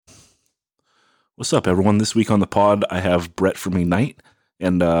What's up, everyone? This week on the pod, I have Brett from Ignite,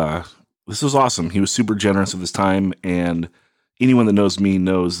 and this was awesome. He was super generous of his time, and anyone that knows me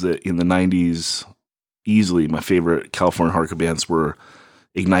knows that in the 90s, easily my favorite California hardcore bands were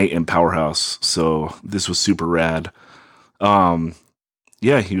Ignite and Powerhouse, so this was super rad. Um,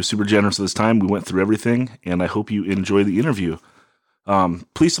 yeah, he was super generous of his time. We went through everything, and I hope you enjoy the interview.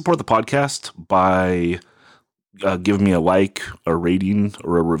 Please support the podcast by giving me a like, a rating,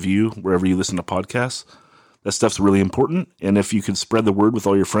 or a review wherever you listen to podcasts. That stuff's really important. And if you could spread the word with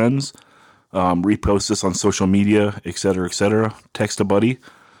all your friends, repost this on social media, etc., text a buddy,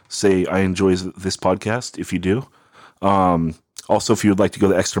 say I enjoy this podcast if you do. Also, if you would like to go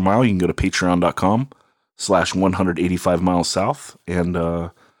the extra mile, you can go to patreon.com/185 miles south and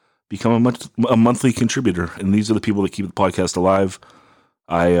become a monthly contributor. And these are the people that keep the podcast alive.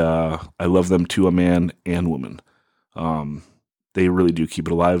 I love them to a man and woman. They really do keep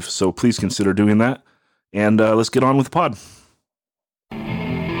it alive. So please consider doing that. And let's get on with the pod.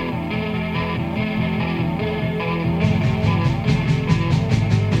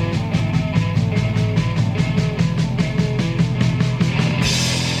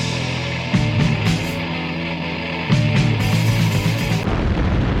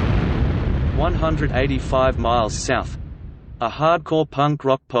 "185 Miles South", a hardcore punk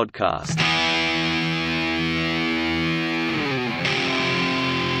rock podcast.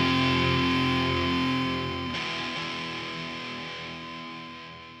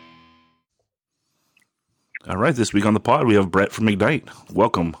 All right, this week on the pod, we have Brett from Ignite.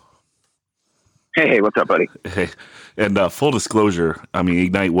 Welcome. Hey, what's up, buddy? Hey, and full disclosure, I mean,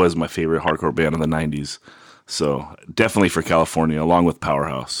 Ignite was my favorite hardcore band in the 90s. So definitely for California, along with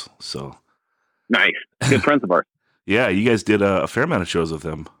Powerhouse. So Nice. Good friends of ours. yeah, you guys did a fair amount of shows with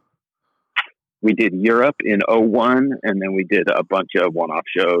them. We did Europe in '01, and then we did a bunch of one-off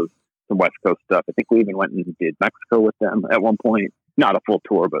shows, some West Coast stuff. I think we even went and did Mexico with them at one point. Not a full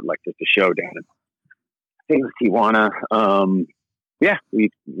tour, but like just a show down in, I think it was Tijuana. Yeah, we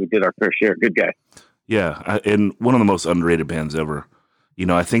did our fair share. Good guy. Yeah, and one of the most underrated bands ever. You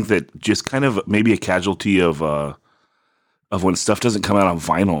know, I think that just kind of maybe a casualty of when stuff doesn't come out on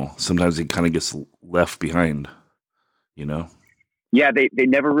vinyl, sometimes it kind of gets left behind, you know? Yeah, they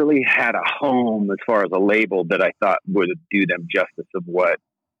never really had a home as far as a label that I thought would do them justice of what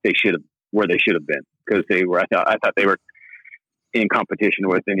they should have, where they should have been. Because they were, I thought they were in competition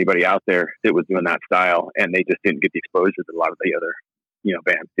with anybody out there that was doing that style, and they just didn't get the exposure that a lot of the other,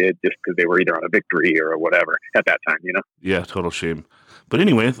 bands did, just because they were either on a Victory or whatever at that time, Yeah, total shame. But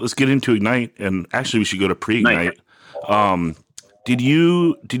anyway, let's get into Ignite, and actually we should go to pre-Ignite. Did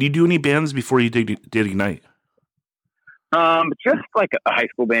you do any bands before you did Ignite? Just like a high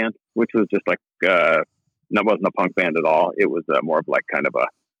school band, which was just like, that wasn't a punk band at all. It was more of like kind of a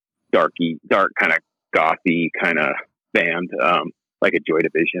dark kind of gothy kind of band, like a Joy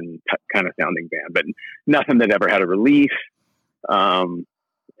Division kind of sounding band, but nothing that ever had a release. And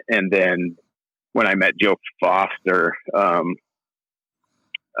then when I met Joe Foster,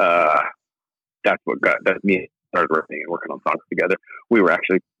 that's me started working on songs together. We were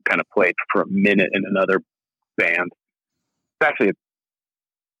actually kind of played for a minute in another band. It's actually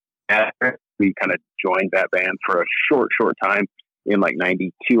we kind of joined that band for a short time in like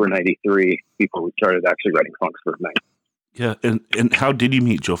 92 or 93 before we started actually writing songs for Ignite. Yeah, and how did you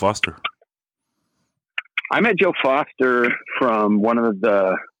meet Joe Foster? I met Joe Foster from one of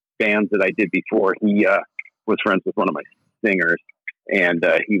the bands that I did before. He was friends with one of my singers, and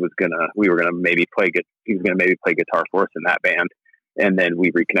he was gonna maybe play guitar for us in that band. And then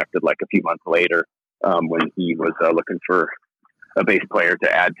we reconnected like a few months later when he was looking for a bass player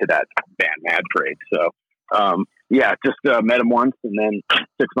to add to that band, Mad Parade. So just met him once, and then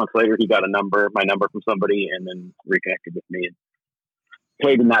 6 months later he got my number from somebody, and then reconnected with me and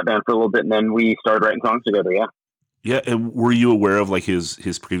played in that band for a little bit, and then we started writing songs together. Yeah, and were you aware of like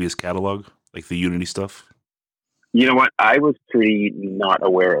his previous catalog, like the Unity stuff? You know what? I was pretty not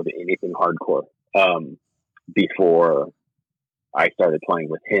aware of anything hardcore before I started playing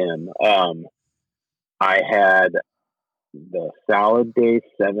with him. I had the Salad Days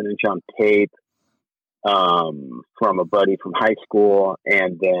 7-inch on tape from a buddy from high school,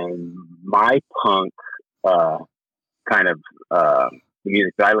 and then my punk the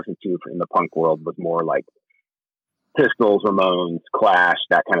music that I listened to in the punk world was more like Pistols, Ramones, Clash,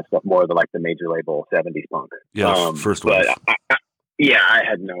 that kind of stuff, more the major label 70s punk. Yeah, first one. But I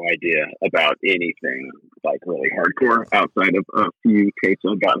had no idea about anything like really hardcore outside of a few tapes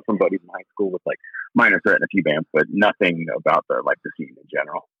I'd gotten from buddies in high school with like Minor Threat and a few bands, but nothing about the scene in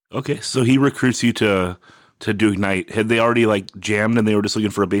general. Okay, so he recruits you to to do Ignite? Had they already like jammed and they were just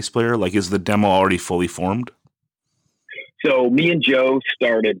looking for a bass player? Like, is the demo already fully formed? So me and Joe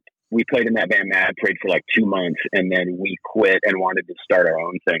started. We played in that band Mad, played for like 2 months, and then we quit and wanted to start our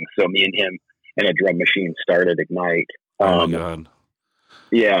own thing. So me and him and a drum machine started Ignite. Oh my God.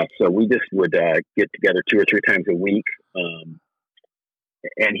 Yeah, so we just would get together 2 or 3 times a week.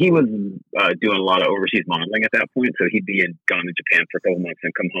 And he was doing a lot of overseas modeling at that point. So he'd be gone to Japan for a couple months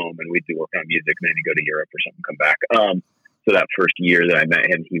and come home, and we'd do work on music, and then he'd go to Europe or something, come back. So that first year that I met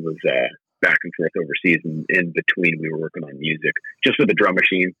him, he was back and forth overseas, and in between we were working on music just with a drum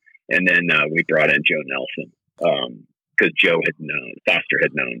machine. And then we brought in Joe Nelson because Foster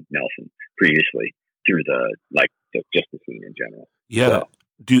had known Nelson previously through just the scene in general. Yeah. So,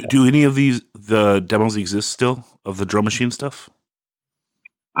 do any of the demos exist still of the drum machine stuff?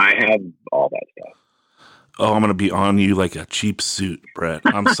 I have all that stuff. Oh, I'm going to be on you like a cheap suit, Brett.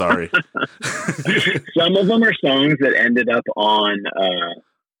 I'm sorry. Some of them are songs that ended up on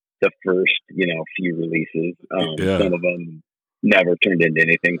the first, few releases. Some of them never turned into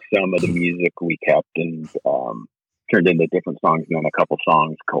anything. Some of the music we kept and turned into different songs. And then a couple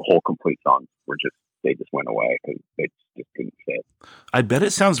songs, whole complete songs, they just went away because they just couldn't fit. I bet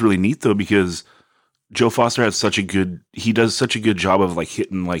it sounds really neat though, because Joe Foster does such a good job of like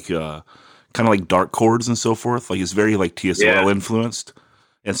hitting like kind of like dark chords and so forth. Like it's very like TSOL influenced.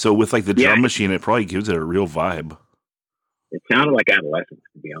 And so with like the drum machine, it probably gives it a real vibe. It sounded like Adolescence,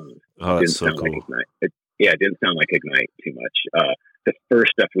 to be honest. Oh, that's so cool. Like it didn't sound like Ignite too much. The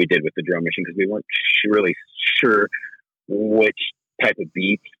first stuff we did with the drum machine, because we weren't really sure which type of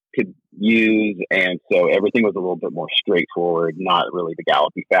beats to use. And so everything was a little bit more straightforward, not really the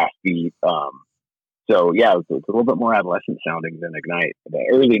gallopy fast beat. So yeah, it's a little bit more Adolescent sounding than Ignite, the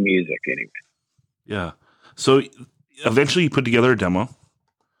early music anyway. Yeah. So eventually you put together a demo.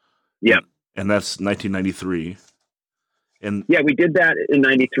 Yeah. And that's 1993. And yeah, we did that in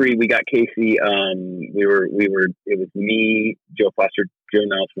 93. We got Casey. It was me, Joe Foster, Joe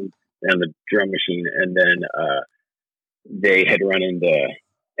Nelson, and the drum machine. And then they had run into,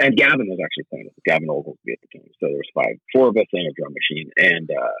 and Gavin was actually playing it. Gavin Oglesby at the time. So there was 4 of us and a drum machine.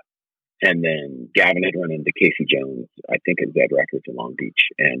 And then Gavin had run into Casey Jones, I think at Zed Records in Long Beach.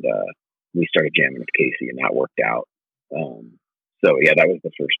 And we started jamming with Casey, and that worked out. So yeah, that was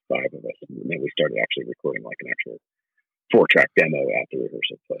the first 5 of us. And then we started actually recording like an actual 4-track demo at the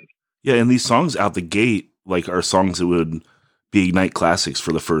rehearsal place. Yeah, and these songs out the gate like are songs that would be Ignite classics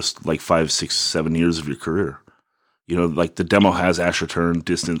for the first like 5, 6, 7 years of your career. Like the demo has Ash Return,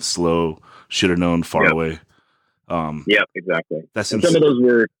 Distant, Slow, Should Have Known, Far Away. Yeah, exactly. Some of those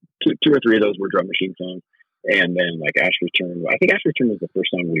were 2 or 3 of those were drum machine songs, and then like Ash Return. I think Ash Return was the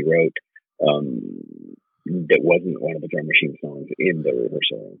first song we wrote that wasn't one of the drum machine songs in the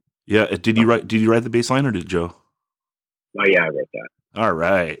rehearsal room. Yeah, did you write the bass line or did Joe? Oh yeah, I wrote that. All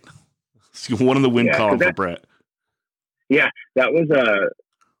right, one of the win column for Brett. Yeah, that was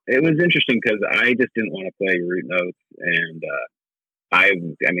it was interesting because I just didn't want to play root notes, and I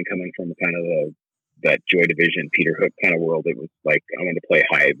mean, coming from kind of that Joy Division, Peter Hook kind of world, it was like I wanted to play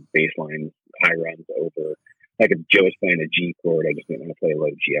high bass lines, high runs over. Like if Joe was playing a G chord, I just didn't want to play a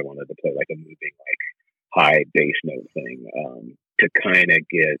low G. I wanted to play like a moving, like high bass note thing to kind of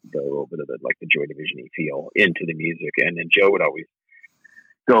get a little bit of the Joy Division-y feel into the music. And then Joe would always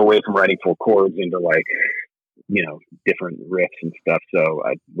go away from writing full chords into like, different riffs and stuff. So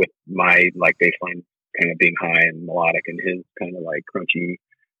with my like bass line kind of being high and melodic, and his kind of like crunchy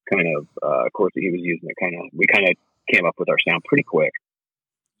kind of chords that he was using, we kind of came up with our sound pretty quick.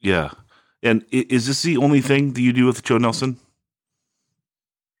 Yeah. And is this the only thing that you do with Joe Nelson?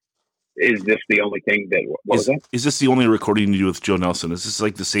 Is this the only thing that? What was that? Is this the only recording you do with Joe Nelson? Is this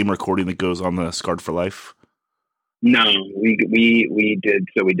like the same recording that goes on the Scarred for Life? No, we did.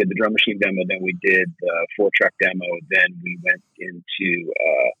 So we did the drum machine demo, then we did the 4-track demo, then we went into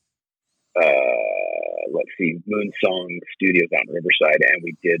Moon Song Studios out in Riverside, and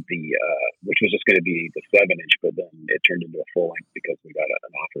we did the which was just going to be the 7-inch, but then it turned into a full length because we got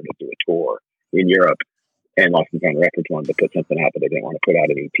an offer to do a tour in Europe, and Lost and Found Records wanted to put something out, but they didn't want to put out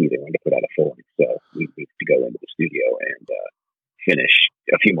an EP; they wanted to put out a full length. So we needed to go into the studio and finish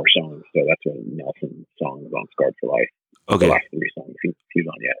a few more songs. So that's when Nelson's song was on Scarred for Life. Okay, the last 3 songs he's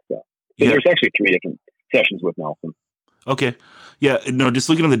on yet. So there's actually 3 different sessions with Nelson. Okay. Yeah, no, just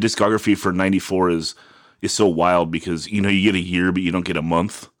looking at the discography for 94 is so wild because, you get a year, but you don't get a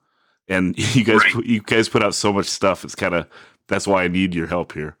month. And you guys put out so much stuff. It's that's why I need your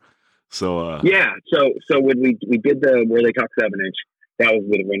help here. So, yeah. So when we did the Where They Talk 7-inch, that was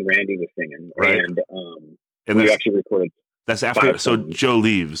when Randy was singing. Right. And we actually recorded. That's after, so Joe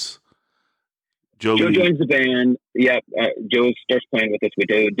leaves. Joe joins the band. Yeah, Joe starts playing with us. We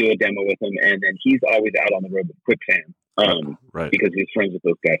do a demo with him, and then he's always out on the road with Quicksand, right? Because he's friends with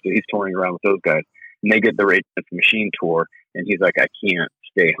those guys. So he's touring around with those guys, and they get the Rage Against the Machine tour, and he's like, I can't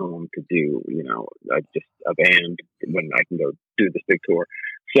stay home to do, just a band when I can go do this big tour.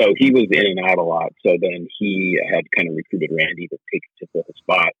 So he was in and out a lot. So then he had kind of recruited Randy to take to fill his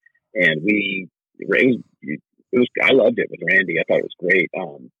spot, and I loved it with Randy. I thought it was great.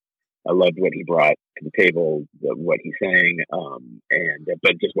 I loved what he brought to the table, what he sang,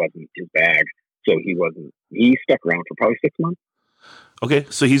 but it just wasn't his bag. So he stuck around for probably 6 months. Okay,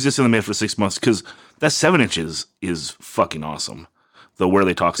 so he's just in the band for 6 months, because that 7-inch is fucking awesome. The Where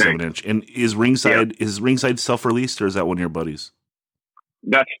They Talk 7-inch. And is Ringside self-released, or is that one of your buddies?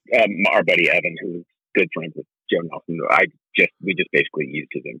 That's our buddy Evan, who's good friends with Joe Nelson. We just basically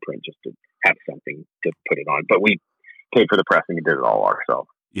used his imprint just to have something to put it on. But we paid for the pressing and did it all ourselves.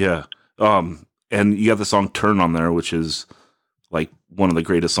 Yeah. And you got the song Turn on there, which is like one of the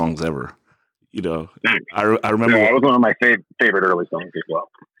greatest songs ever. I remember that was one of my favorite early songs as well.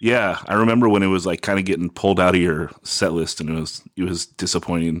 Yeah, I remember when it was like kind of getting pulled out of your set list, and it was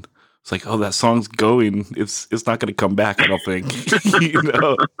disappointing. It's like, oh, that song's going. It's not going to come back, I don't think.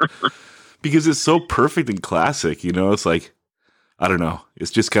 Because it's so perfect and classic. It's like, I don't know.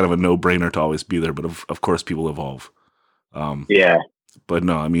 It's just kind of a no-brainer to always be there. But of course, people evolve. Yeah. But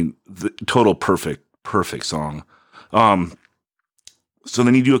no, I mean, the total perfect song. So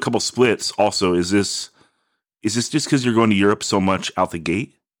then you do a couple splits. Also, is this just because you're going to Europe so much out the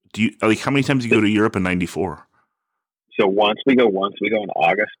gate? Do you how many times do you go to Europe in '94? So once we go in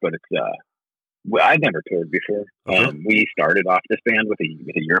August, but it's I've never toured before. Okay. We started off this band with a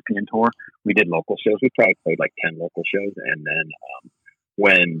European tour. We did local shows. We probably played like 10 local shows, and then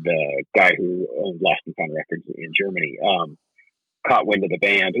when the guy who owned Lost and Found Records in Germany caught wind of the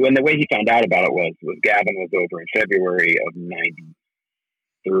band, and the way he found out about it was Gavin was over in February of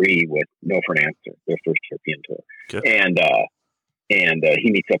 '93 with No for an Answer, their first European tour. Okay. And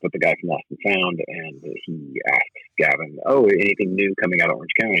he meets up with the guy from Lost and Found, and he asks Gavin, "Oh, anything new coming out of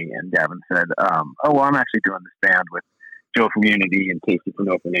Orange County?" And Gavin said, "Oh, well, I'm actually doing this band with Joe from Unity and Casey from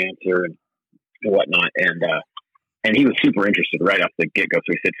No for an Answer and whatnot." And he was super interested right off the get-go.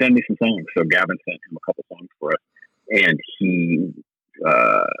 So he said, "Send me some songs." So Gavin sent him a couple songs for us, and he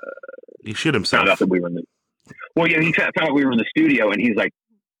shit himself. Found out that we were in the. Well, yeah, he found out we were in the studio, and he's like,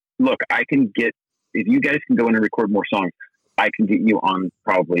 "Look, I can get if you guys can go in and record more songs, I can get you on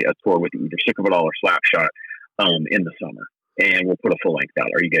probably a tour with either Sick of It All or Slapshot in the summer, and we'll put a full length out.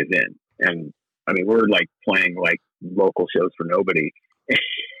 Are you guys in?" And I mean, we're like playing like local shows for nobody,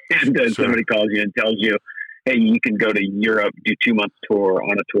 and then somebody calls you and tells you, "Hey, you can go to Europe, do 2 months tour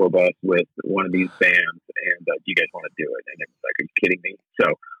on a tour bus with one of these bands, and do you guys want to do it?" And it was like, "Are you kidding me?"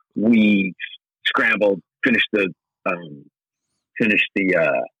 So we scrambled, finished the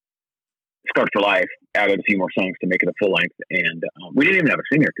Scarred for Life, added a few more songs to make it a full length, and we didn't even have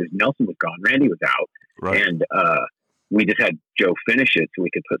a singer because Nelson was gone, Randy was out, right. And we just had Joe finish it so we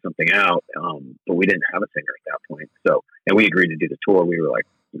could put something out, but we didn't have a singer at that point. So, and we agreed to do the tour. We were like,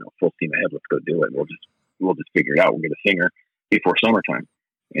 full steam ahead, let's go do it. We'll just figure it out. We'll get a singer before summertime,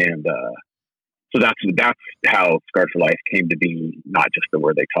 and so that's how Scarred for Life came to be. Not just the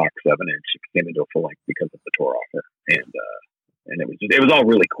Where They Talk 7-inch, it came into a full length because of the tour offer, and it was all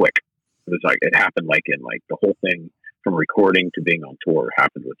really quick. It was like it happened like in like the whole thing from recording to being on tour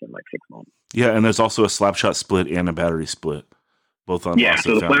happened within like 6 months. Yeah, and there's also a Slapshot split and a Battery split, both on. Yeah,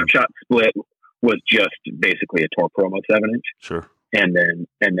 so the Slapshot split was just basically a tour promo 7-inch. Sure. And then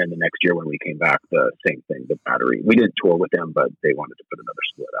the next year when we came back, the same thing, the Battery. We didn't tour with them, but they wanted to put another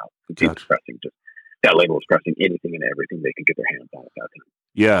split out. Gotcha. That label was pressing anything and everything they could get their hands on at that time.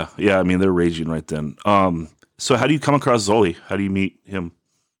 Yeah. I mean, they're raging right then. So how do you come across Zoli? How do you meet him?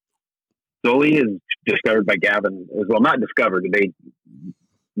 Zoli is discovered by Gavin. Well, not discovered. They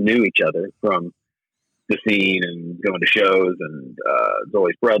knew each other from the scene and going to shows, and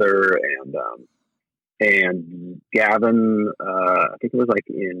Zoli's brother and Gavin. I think it was like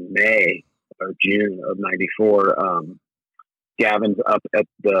in May or June of '94. Gavin's up at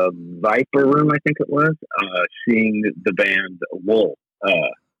the Viper Room, I think it was, seeing the band Wool,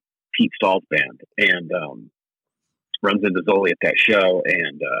 Pete Stahl's band, and runs into Zoli at that show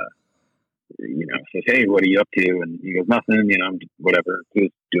and. Says, "Hey, what are you up to?" And he goes, "Nothing, I'm whatever." He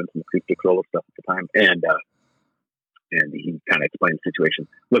was doing some acoustic solo stuff at the time. And he kind of explained the situation.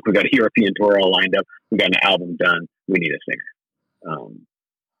 "Look, we got a European tour all lined up. We got an album done. We need a singer."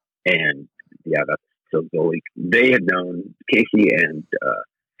 And yeah, that's so Zoli. They had known Casey and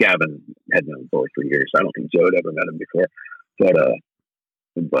Gavin had known Zoli for years. I don't think Joe had ever met him before.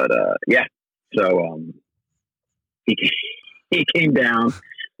 But yeah. So he he came down,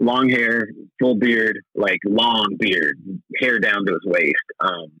 long hair, full beard, like long beard, hair down to his waist.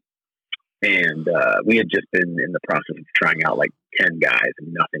 And we had just been in the process of trying out like 10 guys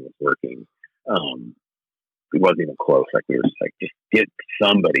and nothing was working. It wasn't even close. Like we were just get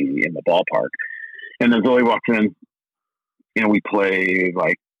somebody in the ballpark. And then Zoe walks in and we play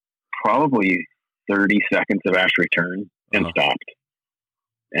like probably 30 seconds of Ash Return and stopped.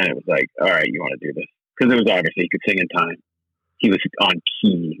 And it was like, all right, you want to do this? Because it was obviously he could sing in time. He was on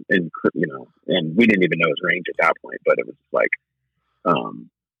key and, and we didn't even know his range at that point, but it was like,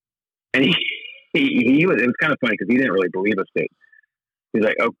 and he was, it was kind of funny because he didn't really believe us. He's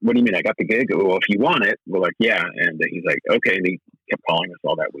like, oh, what do you mean? I got the gig? Well, if you want it, we're like, yeah. And he's like, okay. And he kept calling us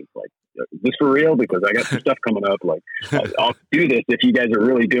all that week. Like, is this for real? Because I got some stuff coming up. Like, I'll do this if you guys are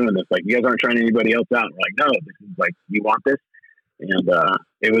really doing this. Like, you guys aren't trying anybody else out. And we're like, no, this is like, you want this? And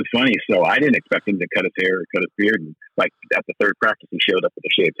it was funny. So I didn't expect him to cut his hair or cut his beard. And like at the third practice, he showed up with a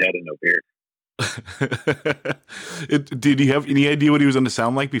shaved head and no beard. Did he have any idea what he was going to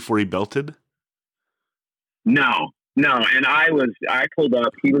sound like before he belted? No. And I pulled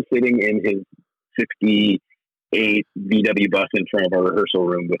up, he was sitting in his 68 VW bus in front of our rehearsal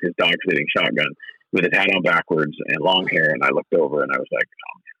room with his dog sitting shotgun with his hat on backwards and long hair. And I looked over and I was like,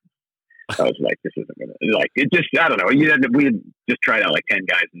 oh, man. I was like, this isn't going to, like, it just, I don't know. We had just tried out like 10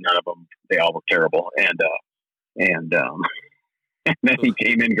 guys and none of them, they all were terrible. And then he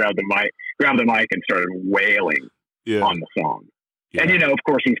came in, grabbed the mic and started wailing on the song. Yeah. And, of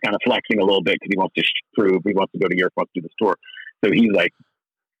course, he's kind of flexing a little bit because he wants to prove he wants to go to Europe, wants to do this tour. So he's like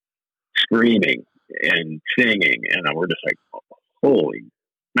screaming and singing. And we're just like, holy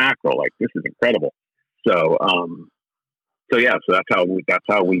mackerel, like, this is incredible. So, so that's how we got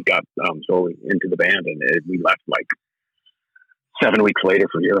Zoe into the band. And we left like 7 weeks later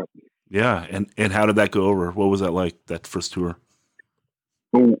for Europe. Yeah. And how did that go over? What was that like, that first tour?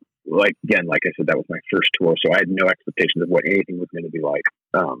 Well, like I said, that was my first tour, so I had no expectations of what anything was going to be like.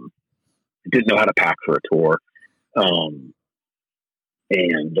 Didn't know how to pack for a tour,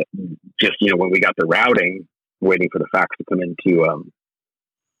 and just when we got the routing, waiting for the fax to come into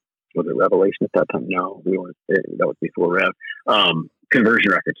was it Revelation at that time? No, we weren't. That was before Rev.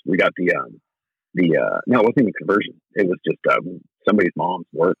 Conversion Records. We got no, it wasn't even Conversion. It was just somebody's mom's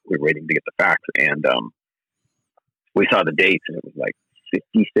work. We were waiting to get the fax, and we saw the dates, and it was like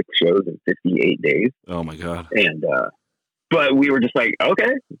 56 shows in 58 days. Oh my God. And, but we were just like,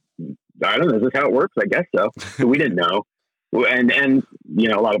 okay, I don't know. Is this how it works? I guess so. So we didn't know. And, a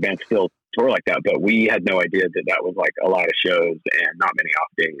lot of bands still tour like that, but we had no idea that was like a lot of shows and not many off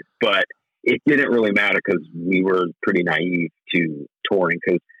days, but it didn't really matter because we were pretty naive to touring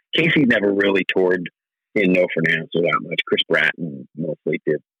because Casey never really toured in No For An Answer that much. Chris Bratton mostly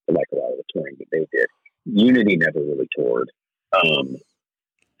did like a lot of the touring that they did. Unity never really toured.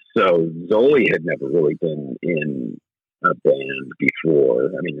 So Zoe had never really been in a band before.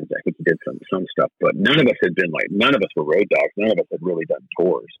 I mean, I think he did some stuff, but none of us were road dogs. None of us had really done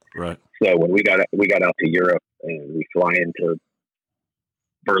tours. Right. So when we got out to Europe and we fly into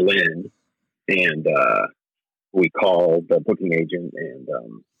Berlin and we called the booking agent and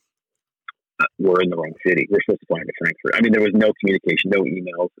we're in the wrong city. We're supposed to fly into Frankfurt. I mean, there was no communication, no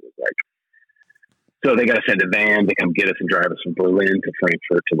emails. It was like, so they got to send a van to come get us and drive us from Berlin to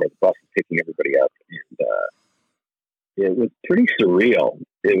Frankfurt to where the bus is picking everybody up. And it was pretty surreal.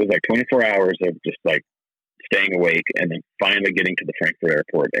 It was like 24 hours of just like staying awake and then finally getting to the Frankfurt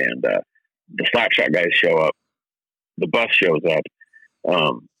airport. And the Slapshot guys show up. The bus shows up.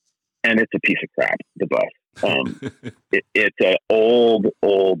 And it's a piece of crap, the bus. It's an old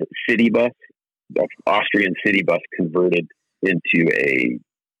city bus, Austrian city bus converted into a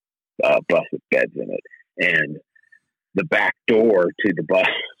bus with beds in it, and the back door to the bus,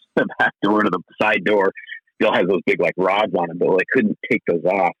 the back door to the side door still has those big like rods on it, but they couldn't take those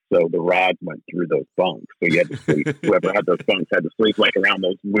off, so the rods went through those bunks. So you had to sleep. Whoever had those bunks had to sleep like around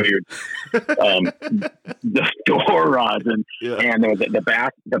those weird the door rods, and there was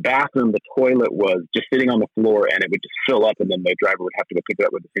the bathroom. The toilet was just sitting on the floor, and it would just fill up, and then the driver would have to go pick it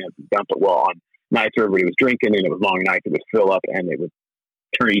up with his hands and dump it. Well, on nights everybody was drinking, and it was long nights, it would fill up, and it would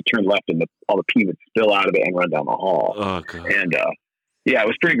turn left, and all the pee would spill out of it and run down the hall. Oh, God. And it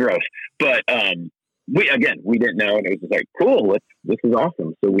was pretty gross. But we didn't know, and it was just like, cool, this is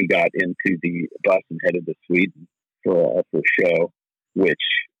awesome. So we got into the bus and headed to Sweden for our first show, which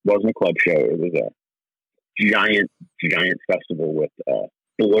wasn't a club show. It was a giant festival with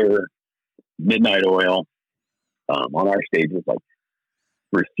Blur, Midnight Oil. On our stage was like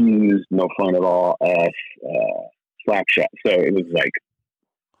Refused, No Fun at All, us, Slapshot. So it was like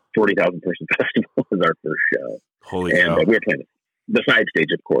 40,000 person festival was our first show. Holy and cow. we were playing the side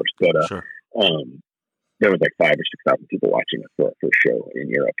stage, of course, but Sure. there was like 5,000 or 6,000 people watching us for our first show in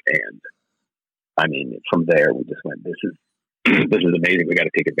Europe. And I mean, from there, we just went, this is amazing. We got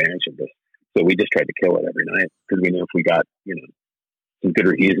to take advantage of this. So we just tried to kill it every night because we knew if we got, some good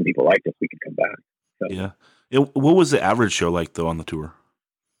reviews and people liked us, we could come back. So, Yeah. What was the average show like though on the tour?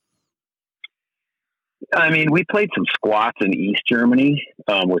 I mean, we played some squats in East Germany,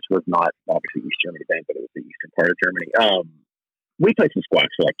 which was not obviously East Germany then, but it was the eastern part of Germany. We played some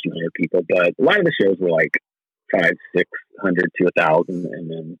squats for like 200 people, but a lot of the shows were like 500, 600 to 1,000,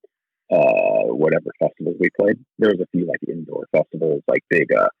 and then whatever festivals we played. There was a few like indoor festivals, like big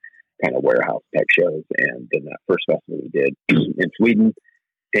kind of warehouse type shows, and then that first festival we did in Sweden.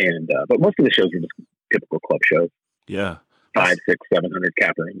 And but most of the shows were just typical club shows. Yeah. 500, 600, 700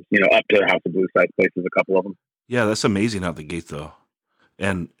 cap rooms, up to House of Blues size places, a couple of them. Yeah, that's amazing out the gate though.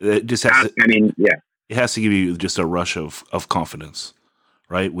 And it just has to, it has to give you just a rush of confidence,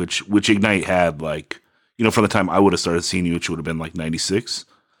 right? Which Ignite had, like, from the time I would have started seeing you, which would have been like 96.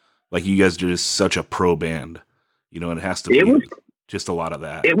 Like, you guys are just such a pro band, and it has to be just a lot of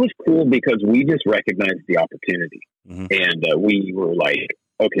that. It was cool because we just recognized the opportunity. Mm-hmm. And we were like,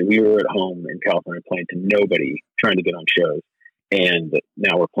 okay, we were at home in California playing to nobody, trying to get on shows. And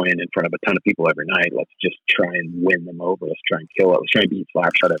now we're playing in front of a ton of people every night. Let's just try and win them over. Let's try and kill it. Let's try and beat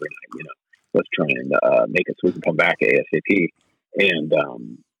Slapshot every night, Let's try and make it so we can come back ASAP. And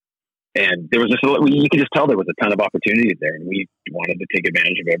there was just you could just tell there was a ton of opportunity there, and we wanted to take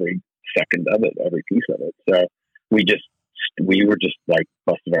advantage of every second of it, every piece of it. So we were just like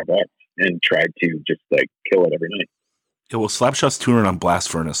busted our butts and tried to just like kill it every night. Yeah, well, Slapshot's touring on Blast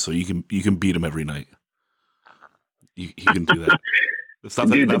Furnace, so you can beat him every night. You can do that. It's not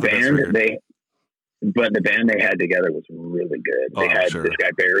Dude, the band they had together was really good. They had this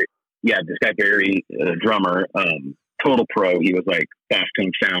guy Barry. Yeah, this guy Barry, drummer, total pro. He was like fast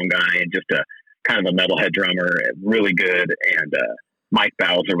tone sound guy and just a kind of a metalhead drummer, really good. And Mike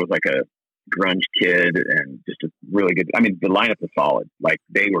Bowser was like a grunge kid and just a really good. I mean, the lineup was solid. Like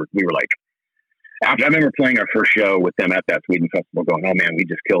we were like. I remember playing our first show with them at that Sweden festival, going, "Oh man, we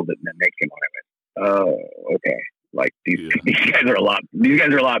just killed it!" And then they came on. I went, "Oh, okay." Like these guys are a lot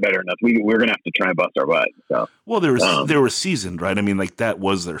better than us. We're gonna have to try and bust our butt. So, well, they were seasoned, right? I mean, like that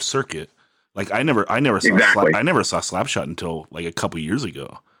was their circuit. Like I never saw Slapshot until like a couple years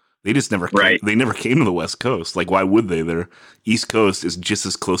ago. They just never they never came to the West Coast. Like, why would they? Their East Coast is just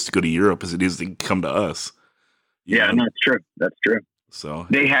as close to go to Europe as it is to come to us. Yeah, no, that's true. That's true. So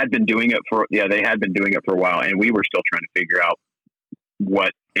they had been doing it for a while, and we were still trying to figure out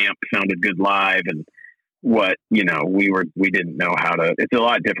what amp sounded good live and what, we didn't know how to. It's a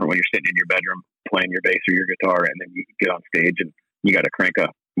lot different when you're sitting in your bedroom playing your bass or your guitar, and then you get on stage and you got to crank a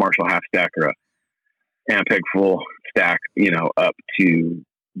Marshall half stack or a Ampeg full stack, up to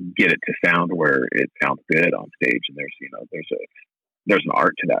get it to sound where it sounds good on stage. And there's an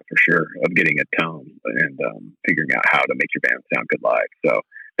art to that for sure, of getting a tone and figuring out how to make your band sound good live. So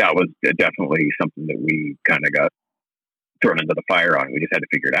that was definitely something that we kind of got thrown into the fire on. We just had to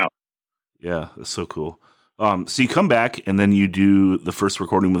figure it out. Yeah, that's so cool. So you come back and then you do the first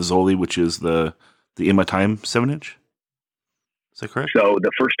recording with Zoli, which is the In My Time 7-inch. Is that correct? So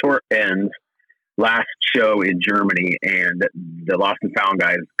the first tour ends, last show in Germany, and the Lost and Found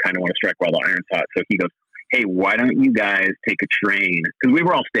guys kind of want to strike while the iron's hot. So he goes, "Hey, why don't you guys take a train?" Because we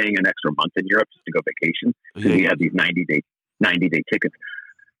were all staying an extra month in Europe just to go vacation. Because we had these 90-day tickets.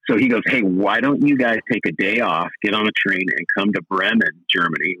 So he goes, "Hey, why don't you guys take a day off, get on a train, and come to Bremen,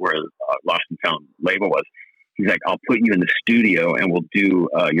 Germany, where Lost and Found label was?" He's like, "I'll put you in the studio, and we'll do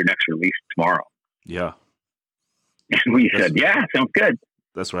your next release tomorrow." Yeah. And we said, "Yeah, sounds good."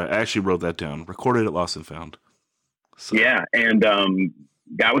 That's right. I actually wrote that down. Recorded at Lost and Found. So. Yeah, and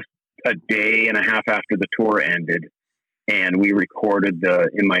that was a day and a half after the tour ended, and we recorded the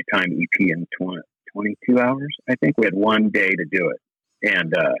In My Time EP in 22 hours. I think we had one day to do it.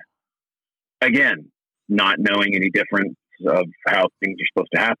 And again, not knowing any difference of how things are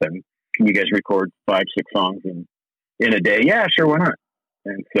supposed to happen, can you guys record 5-6 songs in a day? Yeah, sure, why not?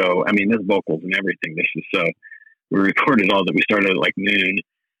 And so, I mean, there's vocals and everything. We recorded all that. We started at like noon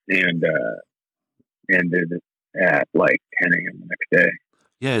and ended at like 10 a.m. the next day.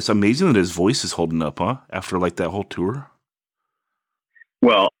 Yeah, it's amazing that his voice is holding up, huh? After like that whole tour.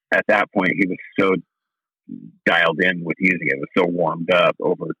 Well, at that point, he was so dialed in with using it. It was so warmed up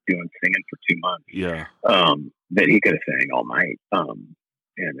over doing singing for 2 months. Yeah. That he could have sang all night.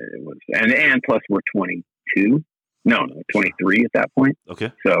 And it was, and plus we're 22. No, 23 at that point. Okay.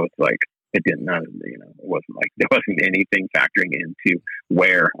 So it's like, it didn't, it wasn't like there wasn't anything factoring into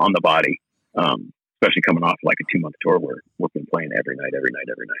wear on the body. Especially coming off like a 2-month tour where we've been playing every night.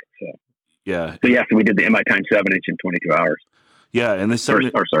 So we did the MI Time 7-inch in 22 hours. Yeah. And this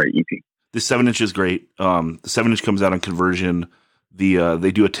EP. The 7-inch is great. The 7-inch comes out on Conversion.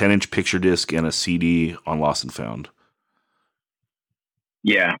 They do a 10-inch picture disc and a CD on Lost and Found.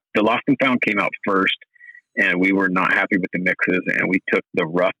 Yeah. The Lost and Found came out first, and we were not happy with the mixes, and we took the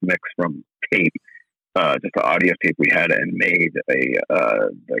rough mix from tape, just the audio tape we had, and made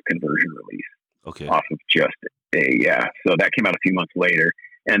the Conversion release. Okay. Off of just so that came out a few months later,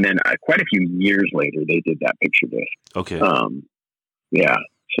 and then quite a few years later they did that picture disc. Okay. So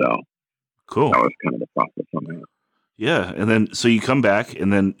cool. That was kind of the process on that. Yeah, and then so you come back,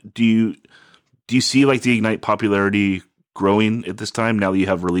 and then do you see like the Ignite popularity growing at this time now that you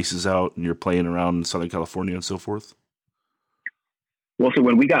have releases out and you're playing around in Southern California and so forth? Well, so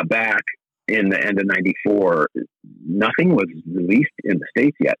when we got back in the end of '94, nothing was released in the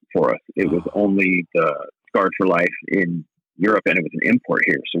States yet for us. It was only the Scarred for Life in Europe, and it was an import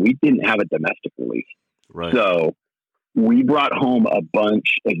here. So we didn't have a domestic release. Right. So we brought home a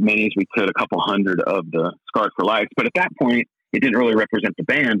bunch, as many as we could, a couple hundred of the Scarred for Life. But at that point, it didn't really represent the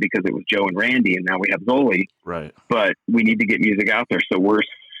band because it was Joe and Randy, and now we have Zoli. Right. But we need to get music out there. So we're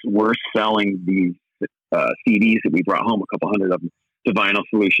selling these CDs that we brought home, a couple hundred of them, to Vinyl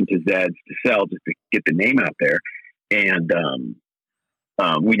Solution, to Zeds, to sell, just to get the name out there. And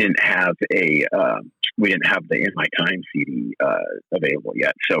we didn't have the In My Time CD available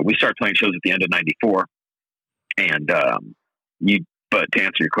yet. So we started playing shows at the end of '94. And but to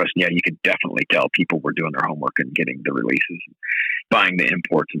answer your question, yeah, you could definitely tell people were doing their homework and getting the releases, buying the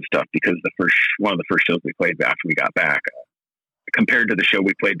imports and stuff, because one of the first shows we played after we got back, compared to the show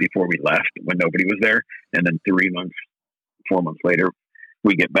we played before we left when nobody was there, and then 4 months later,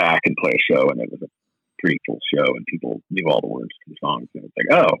 we get back and play a show, and it was a pretty full show, and people knew all the words to the songs. And it's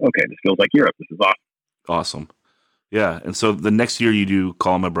like, oh, okay, this feels like Europe. This is awesome. Awesome. Yeah. And so the next year you do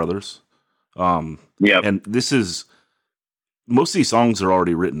Call My Brothers. Yeah. And most of these songs are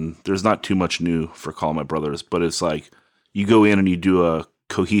already written. There's not too much new for Call My Brothers, but it's like you go in and you do a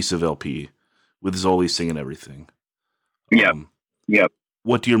cohesive LP with Zoli singing everything. Yeah. Yep.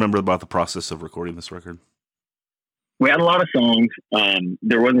 What do you remember about the process of recording this record? We had a lot of songs.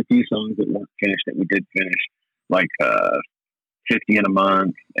 There was a few songs that weren't finished that we did finish, like 50 in a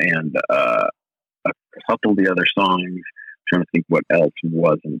Month and a couple of the other songs. I'm trying to think what else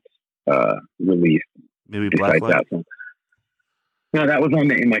wasn't released. Maybe Black Light? That song. No, that was on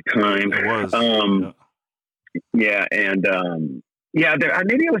the In My Time. It was. Yeah, and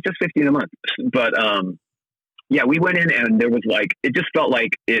maybe it was just 50 in a Month. But we went in and there was like, it just felt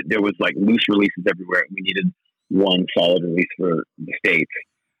like there was like loose releases everywhere. We needed one solid release for the States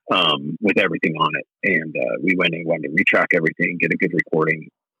with everything on it. And we went in and wanted to retrack everything, get a good recording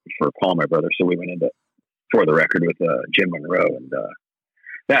for Call My Brother. So we went into for the record with Jim Monroe, and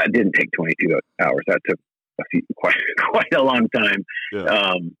that didn't take 22 hours. That took quite a long time.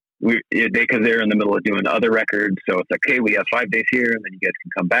 Yeah. Because they're in the middle of doing other records. So it's like, hey, we have 5 days here, and then you guys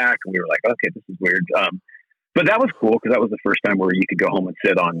can come back. And we were like, okay, this is weird. But that was cool, because that was the first time where you could go home and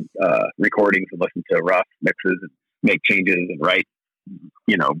sit on recordings and listen to rough mixes and make changes and write,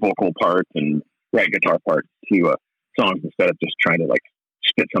 vocal parts and write guitar parts to songs, instead of just trying to like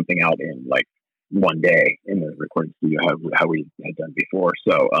spit something out in like one day in the recording studio, how we had done before.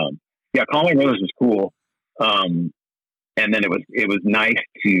 So, Call My Brothers was cool. And then it was nice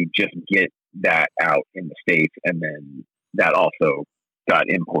to just get that out in the States, and then that also got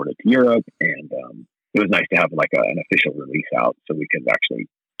imported to Europe, and it was nice to have like an official release out, so we could actually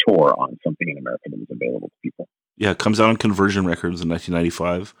tour on something in America that was available to people. Yeah, it comes out on Conversion Records in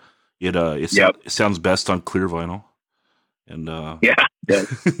 1995. It sounds best on clear vinyl, and not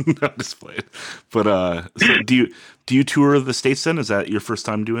displayed. But so do you tour the States then? Is that your first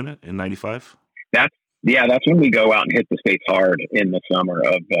time doing it in '95? That's when we go out and hit the States hard in the summer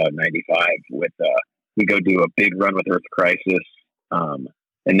of '95. We go do a big run with Earth Crisis,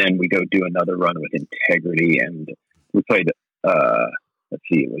 and then we go do another run with Integrity, and we played.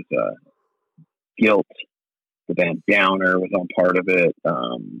 It was Guilt. The band Downer was on part of it.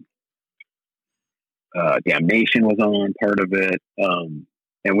 Damnation was on part of it, and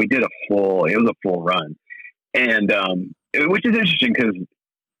we did it was a full run, and which is interesting because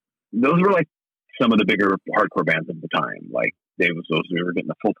those were like some of the bigger hardcore bands of the time. Like we were getting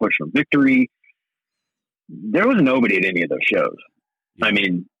a full push from Victory. There was nobody at any of those shows. Yeah. I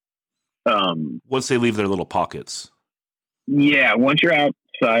mean, once they leave their little pockets. Yeah, once you're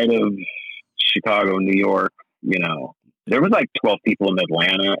outside of Chicago, New York, there was like 12 people in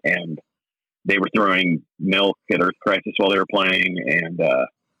Atlanta, and they were throwing milk at Earth Crisis while they were playing, and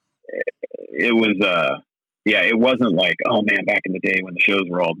it was it wasn't like, oh man, back in the day when the shows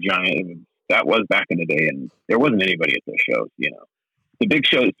were all giant. That was back in the day, and there wasn't anybody at those shows. The big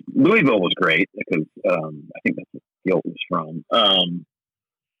shows. Louisville was great because I think that's what Guilt was from.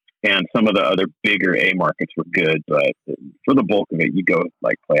 And some of the other bigger A markets were good, but for the bulk of it, you go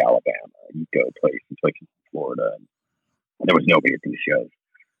like play Alabama, you go play some places in Florida, and there was nobody at these shows.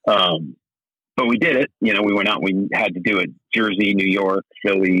 But we did it. We went out. We had to do it. Jersey, New York,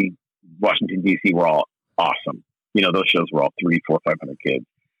 Philly, Washington D.C. were all awesome. Those shows were all 300, 400, 500 kids.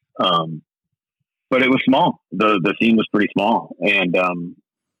 But it was small. The scene was pretty small, and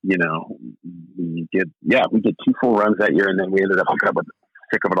we did 2 full runs that year, and then we ended up hooking up with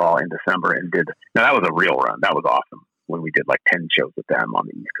Sick of It All in December and did. Now that was a real run. That was awesome when we did like 10 shows with them on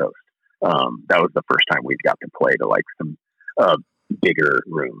the East Coast. That was the first time we got to play to like some bigger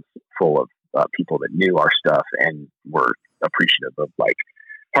rooms full of people that knew our stuff and were appreciative of like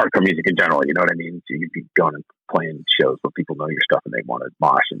hardcore music in general. You know what I mean? So you'd be going and playing shows where people know your stuff and they want to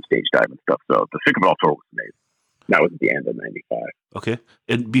mosh and stage dive and stuff. So the Sick of It All tour was amazing. That was at the end of '95. Okay.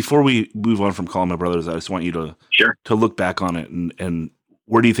 And before we move on from Call My Brothers, I just want you to look back on it and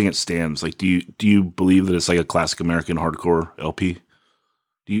where do you think it stands? Like, do you believe that it's like a classic American hardcore LP?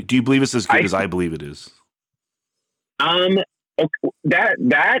 Do you believe it's as good as I believe it is?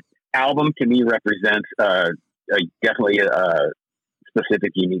 That album to me represents definitely a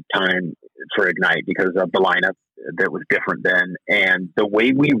specific, unique time for Ignite because of the lineup that was different then, and the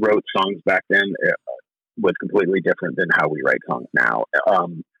way we wrote songs back then was completely different than how we write songs now.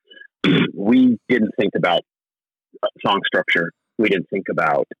 We didn't think about song structure. We didn't think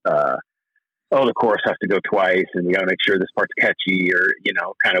about, the chorus has to go twice and we got to make sure this part's catchy or,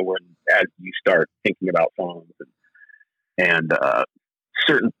 kind of as you start thinking about songs and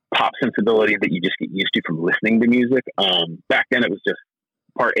certain pop sensibility that you just get used to from listening to music. Back then it was just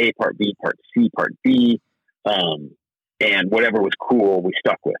part A, part B, part C, part D. And whatever was cool, we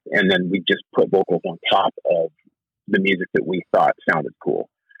stuck with. And then we just put vocals on top of the music that we thought sounded cool.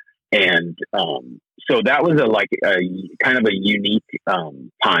 And so that was a kind of a unique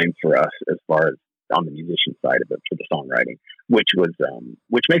time for us as far as on the musician side of it for the songwriting, which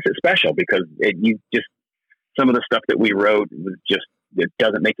makes it special because some of the stuff that we wrote was just, it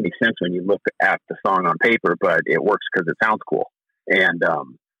doesn't make any sense when you look at the song on paper, but it works because it sounds cool. And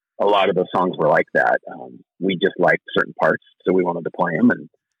a lot of those songs were like that. We just liked certain parts, so we wanted to play them, and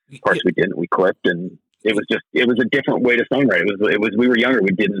parts we didn't, we clipped, and it was a different way to songwrite. It was we were younger,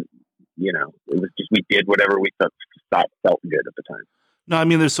 we didn't, it was just, we did whatever we thought felt good at the time. No, I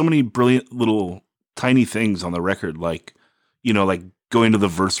mean, there's so many brilliant little tiny things on the record, like going to the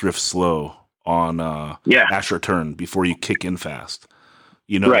verse riff slow on Ash Return before you kick in fast,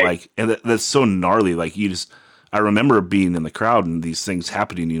 right. And that's so gnarly. Like I remember being in the crowd and these things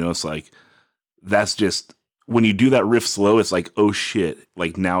happening, it's like, that's just, when you do that riff slow, it's like, oh shit,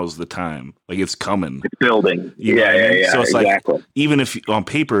 like now's the time. Like it's coming. It's building. Yeah. So it's exactly. Like, even if on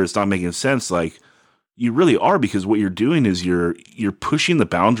paper it's not making sense, like you really are, because what you're doing is you're pushing the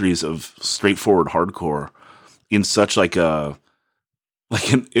boundaries of straightforward hardcore in such like an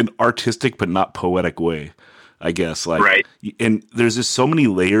artistic but not poetic way, I guess. Like, right. And there's just so many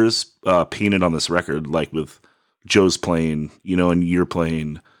layers painted on this record, like with Joe's playing, and you're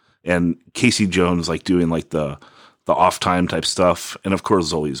playing, and Casey Jones like doing like the off time type stuff, and of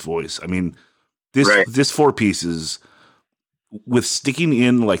course Zoli's voice. I mean, this 4-piece is with sticking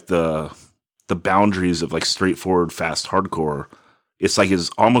in like the boundaries of like straightforward fast hardcore. It's like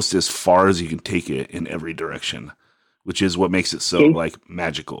is almost as far as you can take it in every direction, which is what makes it so like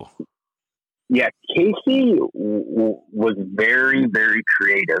magical. Yeah, Casey was very, very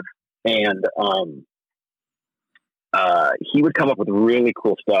creative, and he would come up with really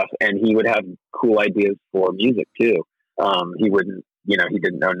cool stuff, and he would have cool ideas for music too. He wouldn't, he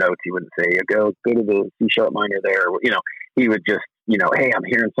didn't know notes. He wouldn't say, go to the C sharp minor there. He would just, hey, I'm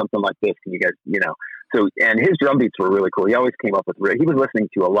hearing something like this. Can you guys, so, and his drum beats were really cool. He always came up with, he was listening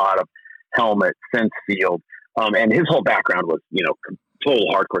to a lot of Helmet, Sensefield, and his whole background was, total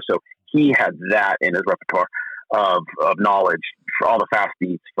hardcore. So he had that in his repertoire of knowledge for all the fast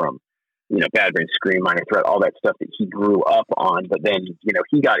beats from, Bad Brains, Scream, Minor Threat, all that stuff that he grew up on. But then,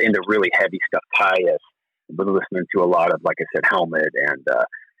 he got into really heavy stuff. Caius, was listening to a lot of, like I said, Helmet,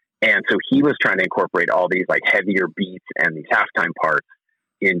 and so he was trying to incorporate all these like heavier beats and these halftime parts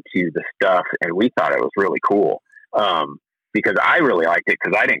into the stuff, and we thought it was really cool because I really liked it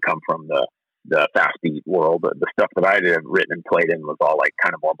because I didn't come from the fast beat world. The stuff that I had written and played in was all like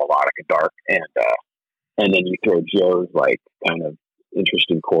kind of more melodic and dark, and then you throw Joe's like kind of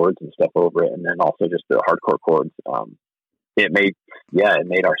interesting chords and stuff over it, and then also just the hardcore chords. It made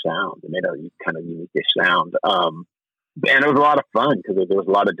our sound. It made our kind of unique sound. And it was a lot of fun because there was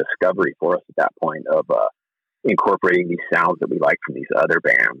a lot of discovery for us at that point of incorporating these sounds that we like from these other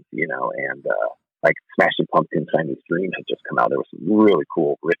bands, and like Smashing Pumpkins' Siamese Dream had just come out. There was some really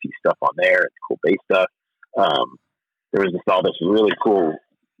cool riffy stuff on there and cool bass stuff. There was just all this really cool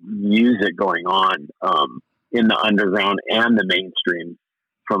music going on in the underground and the mainstream,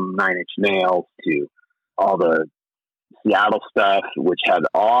 from Nine Inch Nails to all the Seattle stuff, which had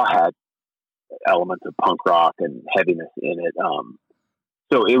elements of punk rock and heaviness in it.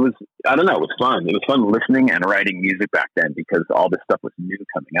 So it was, I don't know, it was fun. It was fun listening and writing music back then because all this stuff was new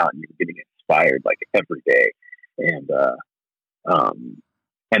coming out and you were getting inspired like every day. And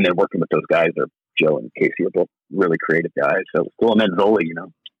then working with those guys, Joe and Casey were both really creative guys. So it was cool. And then Zoli,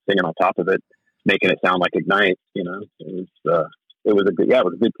 singing on top of it, making it sound like Ignite, it was a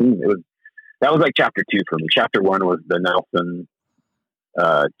good team. That was like chapter 2 for me. Chapter 1 was the Nelson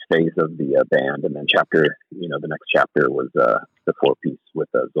phase of the band, and then the next chapter was the 4-piece with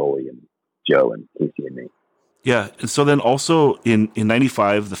Zoli and Joe and Casey and me. Yeah, and so then also in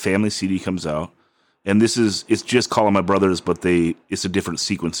 95, the Family CD comes out, and it's just Calling My Brothers, but it's a different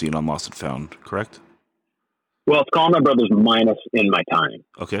sequencing on Lost and Found, correct? Well, it's Calling My Brothers minus In My Time.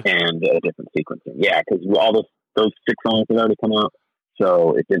 Okay. And a different sequencing. Yeah, because all those 6 songs had already come out,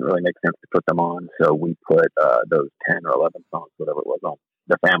 so it didn't really make sense to put them on. So we put those 10 or 11 songs, whatever it was, on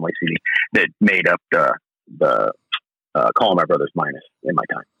the Family CD that made up the Calling My Brothers minus In My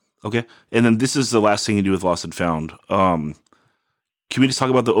Time. Okay. And then this is the last thing you do with Lost and Found. Can we just talk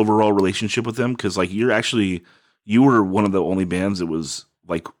about the overall relationship with them? Because like you were one of the only bands that was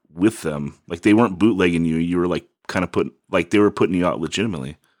like with them. Like they weren't bootlegging you. You were like kind of they were putting you out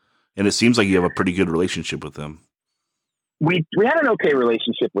legitimately. And it seems like you have a pretty good relationship with them. We had an okay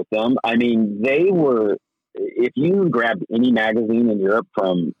relationship with them. I mean, they were, if you grabbed any magazine in Europe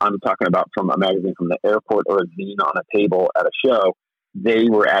I'm talking about from a magazine from the airport or a zine on a table at a show, they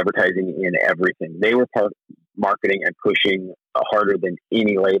were advertising in everything. They were marketing and pushing harder than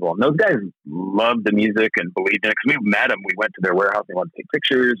any label. And those guys loved the music and believed in it. Because we met them. We went to their warehouse. They wanted to take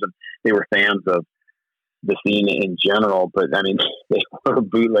pictures, and they were fans of the scene in general. But, I mean, they were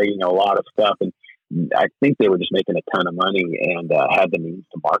bootlegging a lot of stuff. And I think they were just making a ton of money and had the means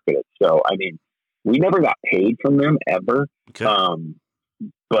to market it. So, I mean, we never got paid from them ever. Okay.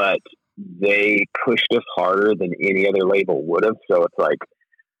 But they pushed us harder than any other label would have. So it's like,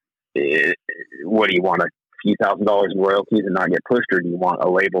 what do you want, a few $1,000s in royalties and not get pushed? Or do you want a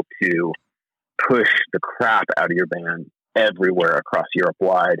label to push the crap out of your band everywhere across Europe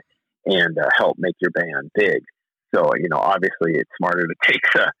wide and help make your band big? So, obviously it's smarter to take,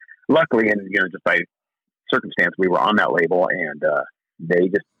 luckily, and, just by circumstance, we were on that label, and they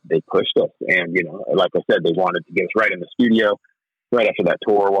pushed us. And, like I said, they wanted to get us right in the studio right after that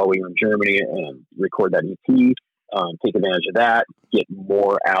tour while we were in Germany and record that EP, take advantage of that, get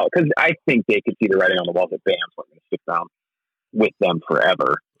more out. Because I think they could see the writing on the wall that bands weren't going to stick around with them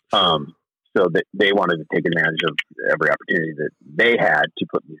forever. So that they wanted to take advantage of every opportunity that they had to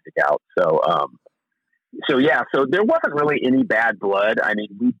put music out. So there wasn't really any bad blood. I mean,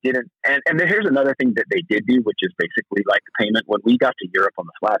 we didn't, and here's another thing that they did do, which is basically like payment. When we got to Europe on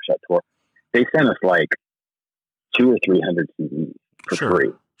the Slapshot tour, they sent us like 200 or 300 CDs for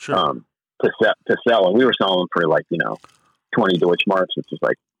free to sell, and we were selling them for like 20 Deutschmarks, which is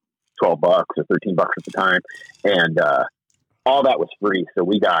like $12 or $13 at the time, and all that was free. So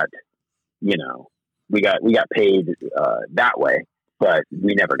we got paid that way. But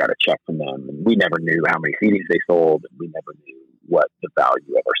we never got a check from them, and we never knew how many CDs they sold, and we never knew what the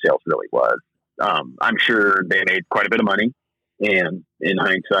value of our sales really was. I'm sure they made quite a bit of money, and in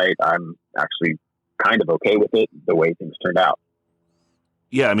hindsight, I'm actually kind of okay with it, the way things turned out.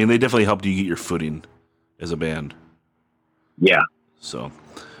 Yeah, I mean, they definitely helped you get your footing as a band. Yeah. So,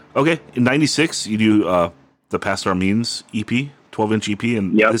 okay, in 96, you do the Past Our Means EP, 12-inch EP,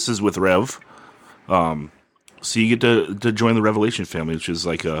 and this is with Rev. So you get to join the Revelation family, which is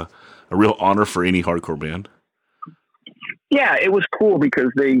like a real honor for any hardcore band. Yeah, it was cool because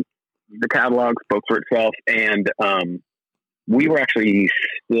the catalog spoke for itself, and we were actually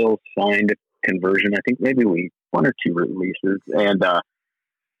still signed to Conversion. I think maybe 1 or 2 releases, and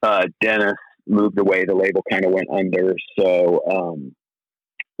Dennis moved away. The label kind of went under, so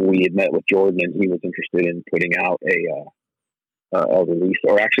we had met with Jordan, and he was interested in putting out a release,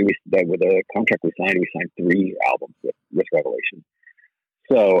 or actually with the contract we signed 3 albums with Revelation.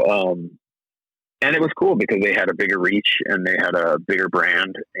 So, and it was cool because they had a bigger reach and they had a bigger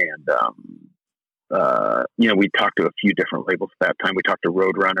brand, and we talked to a few different labels at that time. We talked to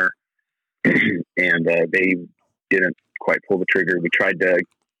Roadrunner, and they didn't quite pull the trigger. We tried to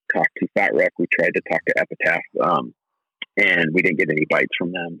talk to Fat Wreck. We tried to talk to Epitaph, and we didn't get any bites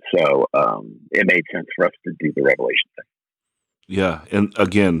from them. So it made sense for us to do the Revelation thing. Yeah, and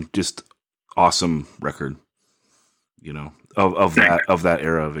again, just awesome record. Of that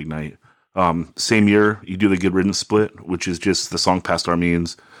era of Ignite. Same year, you do the Good Riddance split, which is just the song "Past Our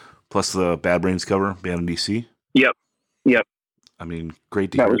Means" plus the Bad Brains cover, Band in DC. Yep. I mean,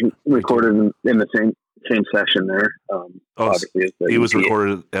 great to that hear. Was recorded in the same session there. Obviously, it was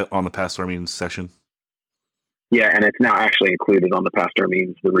recorded on the Past Our Means session. Yeah, and it's now actually included on the Past Our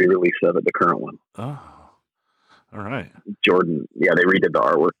Means, the re-release of it, the current one. Oh, all right. Jordan, yeah, they redid the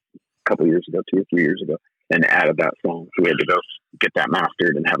artwork a couple years ago, 2 or 3 years ago, and added that song. So we had to go get that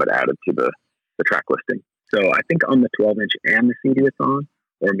mastered and have it added to the track listing. So I think on the 12-inch and the CD it's on,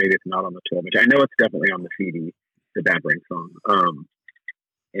 or maybe it's not on the 12-inch. I know it's definitely on the CD, the Bad Brain song.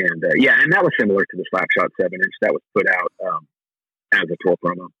 And that was similar to the Slapshot 7-inch that was put out as a tour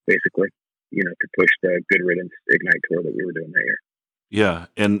promo, basically, to push the Good Riddance Ignite tour that we were doing that year. Yeah,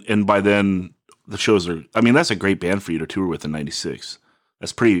 and by then the shows are. I mean, that's a great band for you to tour with in '96.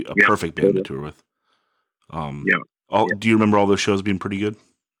 That's perfect band to tour with. Do you remember all those shows being pretty good?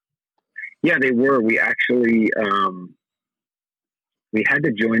 Yeah, they were. We actually we had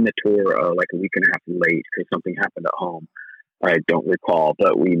to join the tour like a week and a half late because something happened at home. I don't recall,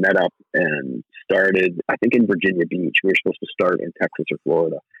 but we met up and started, I think, in Virginia Beach. We were supposed to start in Texas or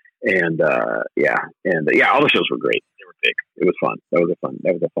Florida. And all the shows were great. They were big. It was fun. That was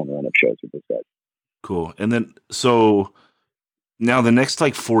a fun run of shows with those guys. Cool. And then, so now the next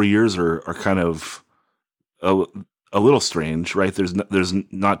 4 years are kind of a little strange, right? There's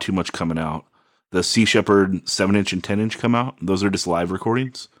not too much coming out. The Sea Shepherd 7-inch and 10-inch come out. Those are just live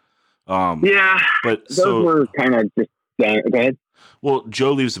recordings. But those were kind of just go ahead. Well,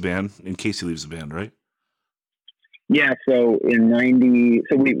 Joe leaves the band and Casey leaves the band, right? Yeah. So in '90,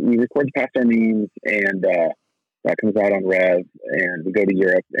 we record Past Our Means, and that comes out on Rev, and we go to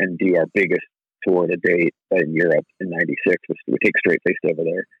Europe and do our biggest tour to date in Europe in '96. We take Straight Faced over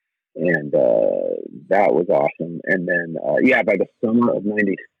there, and that was awesome. And then by the summer of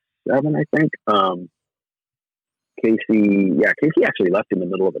 '97, I think Casey actually left in the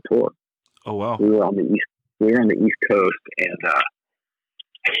middle of a tour. Oh wow! We were on the East Coast, and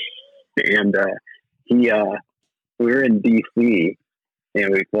we were in DC, and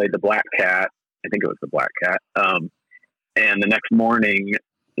we played the Black Cat. I think it was the Black Cat. And the next morning,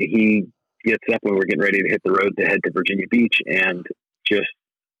 he gets up when we're getting ready to hit the road to head to Virginia Beach, and just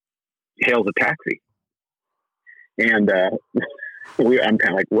hails a taxi. And I'm kind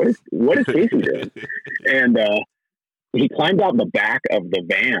of like, what is Casey doing? And he climbed out the back of the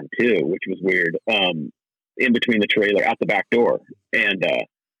van too, which was weird. In between the trailer, out the back door, and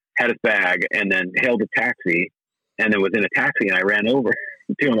had his bag, and then hailed a taxi, and then was in a taxi, and I ran over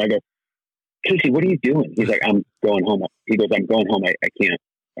to him. I go, Casey, what are you doing? He's like, I'm going home. He goes, I'm going home. I can't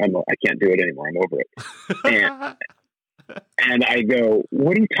do it anymore. I'm over it. And I go,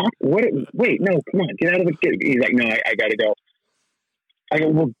 what are you talking? Wait, no, come on, get out of the. He's like, no, I got to go. I go,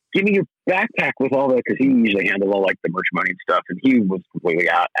 well, give me your backpack with all that, because he usually handled all the merch money and stuff, and he was completely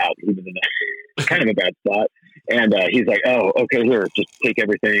out. He was in a kind of a bad spot, and he's like, oh, okay, here, just take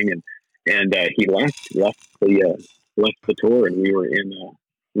everything, and he left the tour, and we were in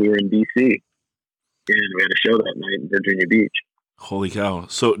DC, and we had a show that night in Virginia Beach. Holy cow!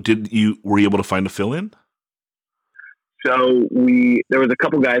 So were you able to find a fill-in? So there was a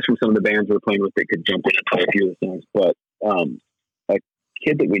couple guys from some of the bands we were playing with that could jump in and play a few of the songs, but a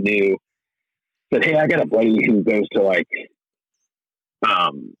kid that we knew said, hey, I got a buddy who goes to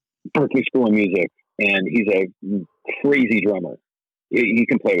Berklee School of Music, and he's a crazy drummer. He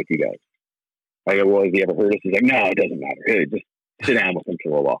can play with you guys. I go, well, have you ever heard us? He's like, no, it doesn't matter. Hey, just sit down with him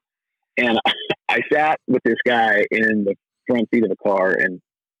for a while. And I sat with this guy in the front seat of the car and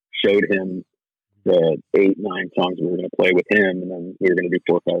showed him the 8-9 songs we were going to play with him, and then we were going to do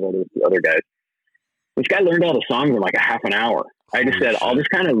 4 or 5 with the other guys. This guy learned all the songs in a half an hour. I just said, I'll just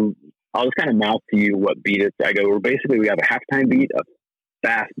kind of mouth to you what beat it. I go, we have a halftime beat, a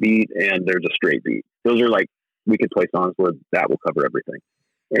fast beat, and there's a straight beat. Those are we could play songs where that will cover everything.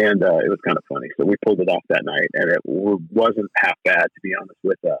 And it was kind of funny. So we pulled it off that night, and it wasn't half bad, to be honest,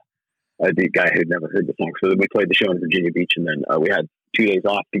 with a guy who'd never heard the song. So then we played the show in Virginia Beach, and then we had 2 days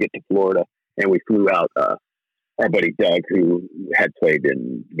off to get to Florida, and we flew out our buddy Doug, who had played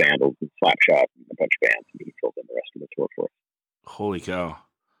in Vandals and Slapshot and a bunch of bands, and he filled in the rest of the tour for us. Holy cow!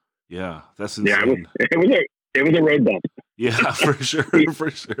 Yeah, that's insane. Yeah, it was a road bump. Yeah, for sure, for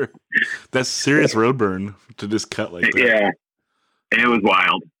sure. That's serious road burn to just cut like that. Yeah, it was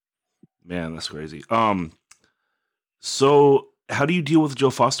wild. Man, that's crazy. So how do you deal with Joe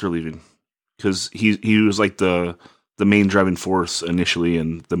Foster leaving? Because he was like the main driving force initially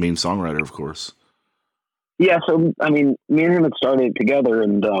and the main songwriter, of course. Yeah, so I mean, me and him had started together,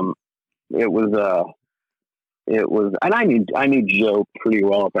 and it was, and I knew Joe pretty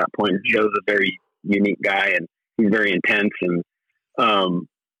well at that point. Joe's a very unique guy, and he's very intense, and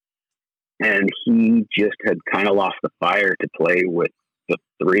he just had kind of lost the fire to play with the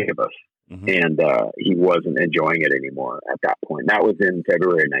three of us, and he wasn't enjoying it anymore at that point. That was in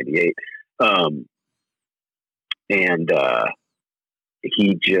February '98, and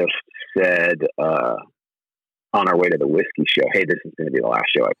he just said on our way to the whiskey show, "Hey, this is going to be the last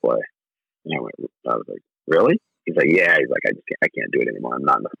show I play." And I was like, "Really?" He's like, "Yeah." He's like, I can't do it anymore. I'm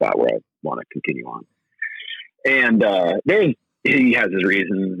not in the spot where I want to continue on." And he has his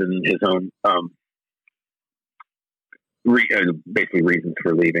reasons and his own basically reasons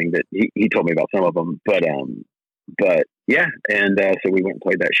for leaving that he told me about some of them, but yeah. And so we went and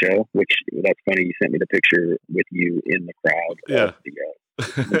played that show, which that's funny. You sent me the picture with you in the crowd. Yeah.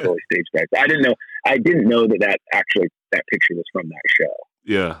 The early stage guys. I didn't know that picture was from that show.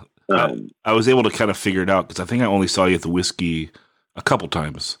 Yeah. I was able to kind of figure it out because I think I only saw you at the whiskey a couple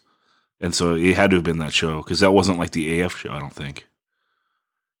times. And so it had to have been that show because that wasn't like the AF show, I don't think.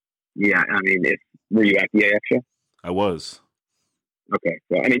 Yeah. I mean, were you at the AF show? I was. Okay.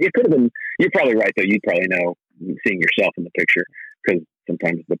 So, I mean, it could have been, you're probably right though. You'd probably know seeing yourself in the picture because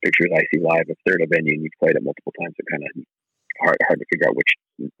sometimes the pictures I see live, if they're at a venue and you've played it multiple times, it's kind of hard to figure out which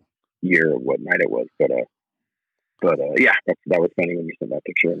year or what night it was. But yeah, that was funny when you sent that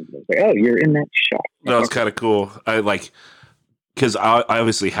picture and I was like, oh, you're in that shot. That was kind of cool. Because I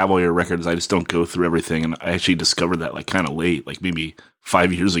obviously have all your records. I just don't go through everything. And I actually discovered that like kind of late, like maybe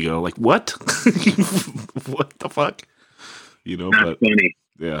 5 years ago. Like, what? What the fuck? You know, that's but funny.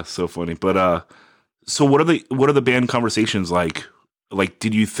 Yeah, so funny. But so what are the band conversations like? Like,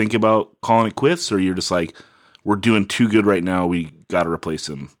 did you think about calling it quits, or you're just like, we're doing too good right now, we got to replace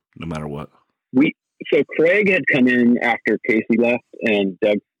him no matter what? So Craig had come in after Casey left, and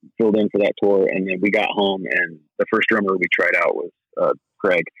Doug filled in for that tour, and then we got home, and the first drummer we tried out was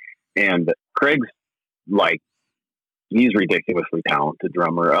Craig, and Craig's like, he's ridiculously talented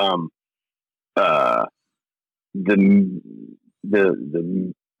drummer. The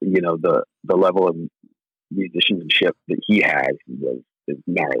level of musicianship that he has is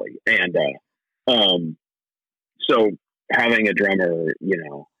gnarly, and so having a drummer,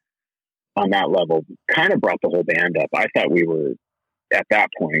 on that level kind of brought the whole band up. I thought we were at that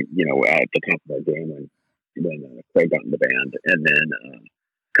point, at the top of our game when Craig got in the band, and then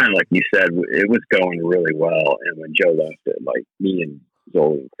kind of like you said, it was going really well. And when Joe left, like me and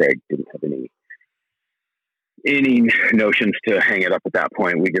Zoli and Craig didn't have any notions to hang it up at that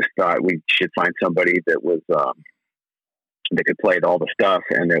point. We just thought we should find somebody that was that could play all the stuff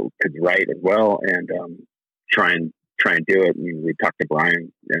and that could write as well, and try and do it. And we talked to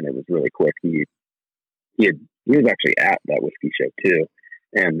Brian, and it was really quick. He was actually at that whiskey show too,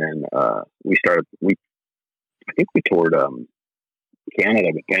 and then I think we toured Canada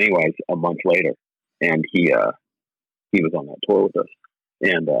with Pennywise a month later, and he was on that tour with us,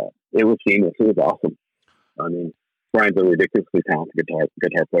 and it was seamless. It was awesome. I mean, Brian's a ridiculously talented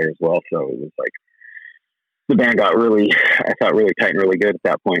guitar player as well, so it was like the band got really tight and really good at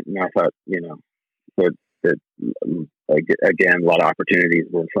that point. And I thought, that again, a lot of opportunities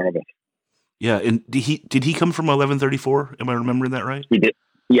were in front of us. Yeah, and did he come from 1134? Am I remembering that right? He did.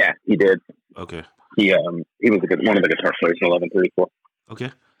 Yeah, he did. Okay. He was one of the guitar players in 1134.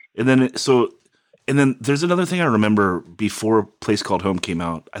 Okay, and then there's another thing I remember before Place Called Home came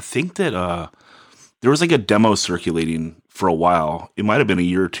out. I think that there was like a demo circulating for a while. It might have been a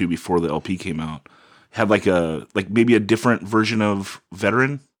year or two before the LP came out. Had like maybe a different version of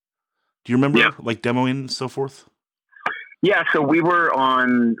Veteran. Do you remember like demoing and so forth? Yeah, so we were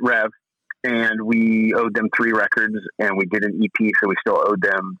on Rev, and we owed them 3 records, and we did an EP, so we still owed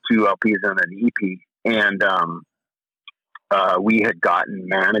them 2 LPs and an EP. And we had gotten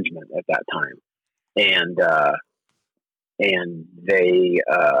management at that time, and they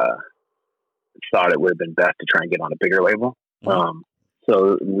thought it would have been best to try and get on a bigger label. Mm-hmm.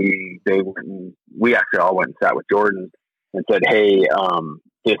 So we actually all went and sat with Jordan and said, "Hey,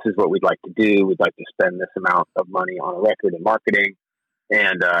 this is what we'd like to do. We'd like to spend this amount of money on a record and marketing."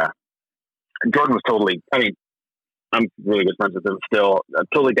 And Jordan was totally, I mean, I'm really good friends with him still,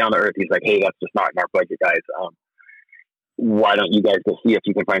 totally down to earth. He's like, "Hey, that's just not in our budget, guys. Why don't you guys go see if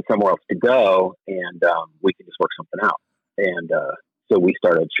you can find somewhere else to go, and we can just work something out." And so we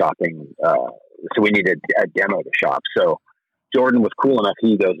started shopping. So we needed a demo to shop. So Jordan was cool enough.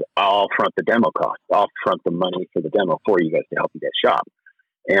 He goes, I'll front the demo cost. I'll front the money for the demo for you guys to help you guys shop.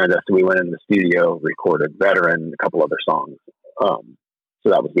 And so we went in the studio, recorded Veteran, a couple other songs. So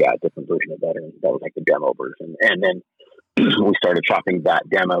that was, a different version of Veteran. That was like the demo version. And then we started shopping that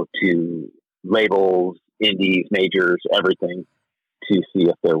demo to labels, indies, majors, everything, to see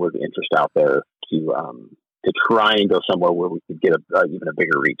if there was interest out there to try and go somewhere where we could get even a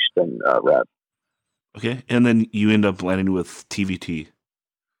bigger reach than Rev. Okay. And then you end up landing with TVT.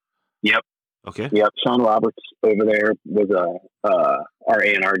 Yep. Okay. Yep. Sean Roberts over there was our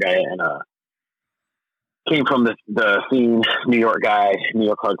A&R guy, and came from the scene, New York guy, New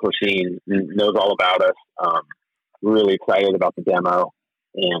York hardcore scene, knows all about us. Really excited about the demo,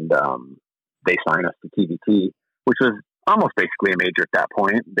 and they signed us to TVT, which was almost basically a major at that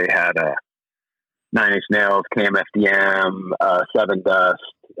point. They had Nine Inch Nails, KMFDM, Seven Dust.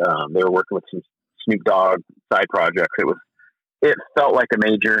 They were working with some Snoop Dogg side projects. It felt like a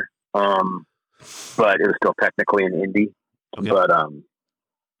major, but it was still technically an indie. Okay. But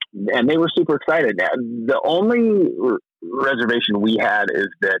and they were super excited. The only reservation we had is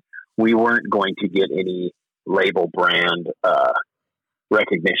that we weren't going to get any label brand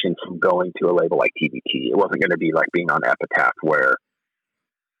recognition from going to a label like TVT. It wasn't going to be like being on Epitaph, where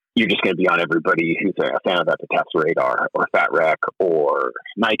you're just going to be on everybody who's a fan of Epitaph's radar, or Fat Wreck, or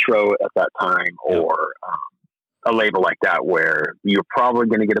Nitro at that time, or a label like that, where you're probably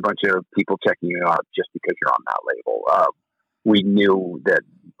going to get a bunch of people checking you out just because you're on that label. We knew that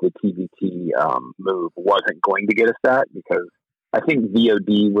the TVT move wasn't going to get us that, because I think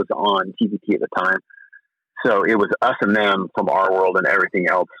VOD was on TVT at the time. So it was us and them from our world, and everything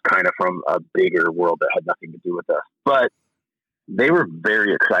else kind of from a bigger world that had nothing to do with us. But they were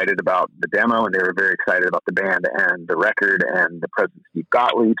very excited about the demo, and they were very excited about the band and the record. And the president, Steve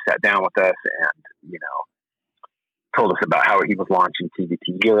Gottlieb, sat down with us and, told us about how he was launching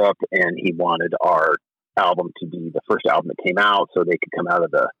TVT Europe, and he wanted our album to be the first album that came out, so they could come out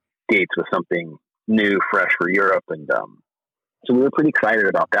of the gates with something new, fresh for Europe. And so we were pretty excited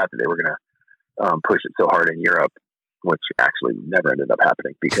about that they were going to push it so hard in Europe, which actually never ended up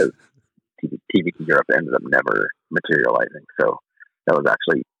happening, because TVT Europe ended up never materializing. So that was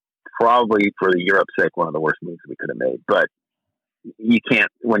actually probably, for Europe's sake, one of the worst moves we could have made. But you can't,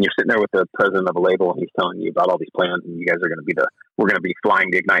 when you're sitting there with the president of a label and he's telling you about all these plans, and you guys are going to be we're going to be flying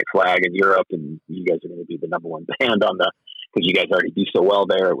the Ignite flag in Europe, and you guys are going to be the number one band on because you guys already do so well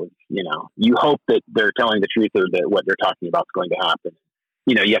there. It was, you hope that they're telling the truth, or that what they're talking about is going to happen.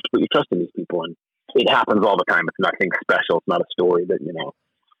 You have to put your trust in these people, and it happens all the time. It's nothing special. It's not a story that,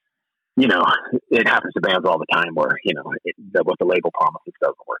 it happens to bands all the time where, what the label promises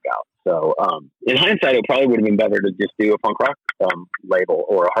doesn't work out. So, in hindsight, it probably would have been better to just do a punk rock label,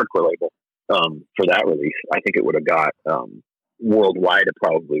 or a hardcore label for that release. I think it would have got worldwide. It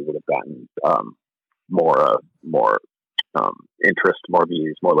probably would have gotten more interest, more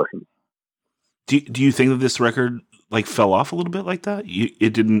views, more listens. Do you think that this record fell off a little bit like that?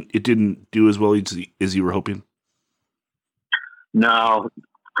 It didn't do as well as you were hoping? No,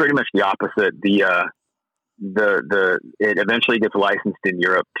 pretty much the opposite. It eventually gets licensed in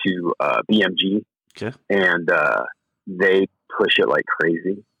Europe to BMG. Okay. And they push it like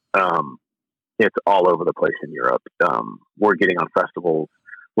crazy. It's all over the place in Europe. We're getting on festivals,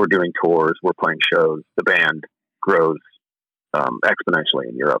 we're doing tours, we're playing shows. The band grows exponentially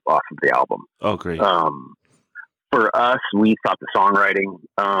in Europe off of the album. Oh, great. For us, we thought the songwriting,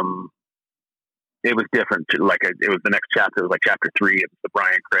 it was different. It was the next chapter. It was like chapter 3. It was the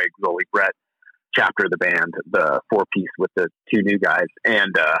Brian, Craig, Zoli, Brett chapter of the band, the 4-piece with the 2 new guys.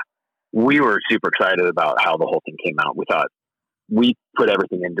 And we were super excited about how the whole thing came out. We thought we put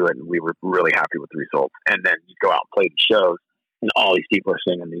everything into it, and we were really happy with the results. And then you go out and play the shows, and all these people are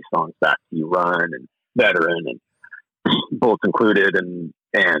singing these songs, Back to You Run and Veteran and Bullets Included. And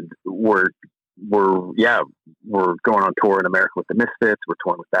we're going on tour in America with the Misfits. We're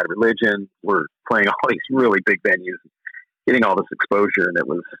touring with Bad Religion. We're playing all these really big venues, getting all this exposure. And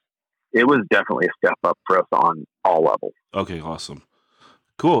it was definitely a step up for us on all levels. Okay. Awesome.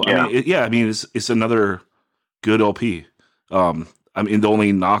 Cool. Yeah. It's another good LP. The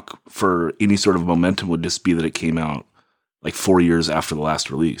only knock for any sort of momentum would just be that it came out 4 years after the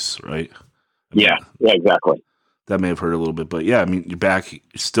last release, right? Yeah, exactly. That may have hurt a little bit, but yeah, you're back,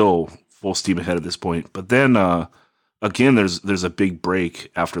 still full steam ahead at this point. But then again, there's a big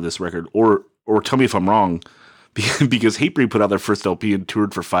break after this record, or tell me if I'm wrong, because Hatebreed put out their first LP and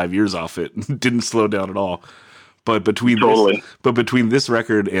toured for 5 years off it, didn't slow down at all. But between this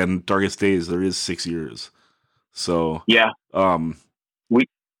record and Darkest Days, there is 6 years. So Yeah. We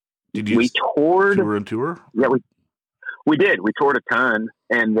did you we toured. tour and tour? Yeah, we did. We toured a ton,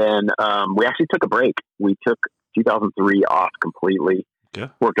 and then we actually took a break. We took 2003 off completely. Okay.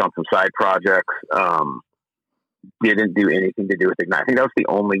 Worked on some side projects. Didn't do anything to do with Ignite. I think that was the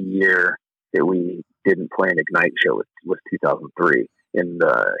only year that we didn't play an Ignite show. Was 2003 in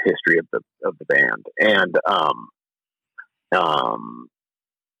the history of the band. And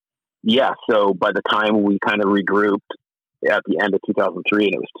yeah, so by the time we kind of regrouped at the end of 2003,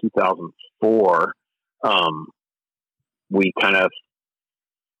 and it was 2004, we kind of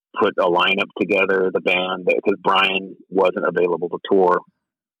put a lineup together, the band, because Brian wasn't available to tour.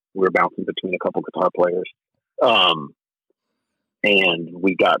 We were bouncing between a couple guitar players. And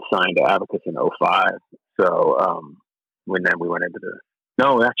we got signed to Abacus in 05. So, when then we went into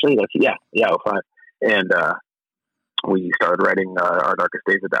that's 05. And, we started writing Our Darkest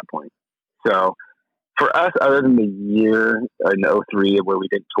Days at that point. So for us, other than the year in 03 where we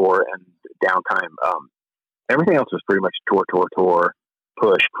did tour and downtime, everything else was pretty much tour,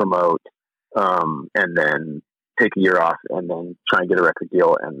 push, promote, and then take a year off and then try and get a record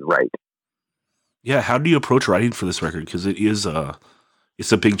deal and write. Yeah. How do you approach writing for this record? Cause it's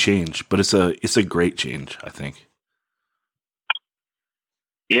a big change, but it's a great change, I think.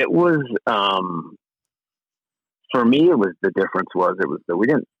 It was, for me, the difference was that we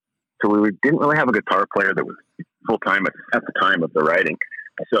didn't really have a guitar player that was full time at the time of the writing.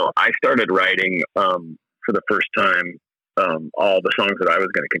 So I started writing for the first time all the songs that I was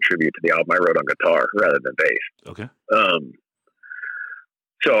going to contribute to the album. I wrote on guitar rather than bass. Okay.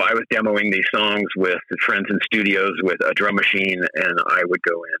 So I was demoing these songs with friends in studios with a drum machine, and I would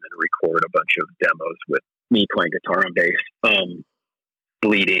go in and record a bunch of demos with me playing guitar and bass.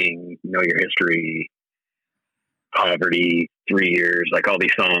 Bleeding, Know Your History, Poverty, 3 Years, like all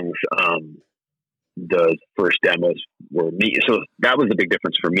these songs, the first demos were me. So that was the big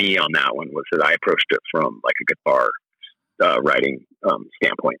difference for me on that one, was that I approached it from like a guitar writing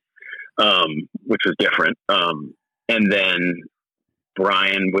standpoint, which was different. And then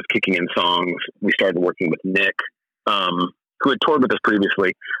Brian was kicking in songs. We started working with Nick, who had toured with us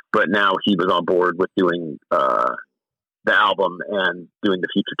previously, but now he was on board with doing the album and doing the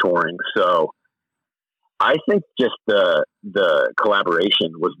future touring. So I think just the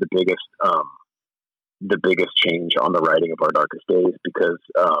collaboration was the biggest change on the writing of Our Darkest Days, because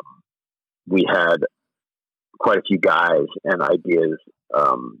we had quite a few guys and ideas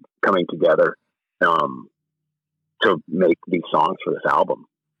coming together to make these songs for this album.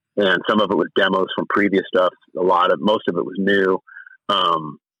 And some of it was demos from previous stuff. Most of it was new.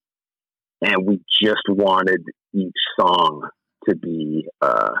 And we just wanted each song to be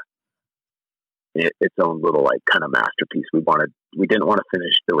its own little like kind of masterpiece. We didn't want to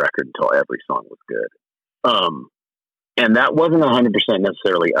finish the record until every song was good. And that wasn't 100%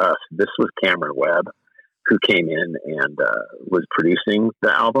 necessarily us. This was Cameron Webb, who came in and was producing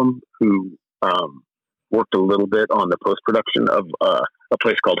the album, who worked a little bit on the post-production of A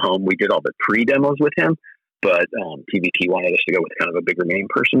Place Called Home. We did all the pre-demos with him, but TVT wanted us to go with kind of a bigger name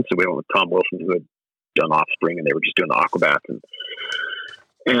person, so we went with Tom Wilson, who had done Offspring, and they were just doing the Aquabats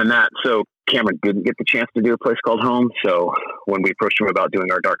and that. So Cameron didn't get the chance to do A Place Called Home. So when we approached him about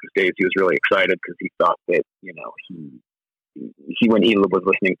doing Our Darkest Days, he was really excited, because he thought that, he when he was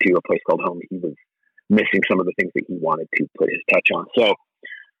listening to A Place Called Home, he was missing some of the things that he wanted to put his touch on. So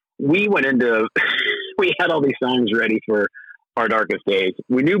we we had all these songs ready for Our Darkest Days.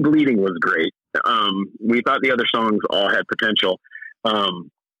 We knew Bleeding was great. We thought the other songs all had potential.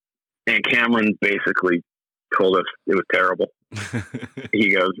 And Cameron basically told us it was terrible.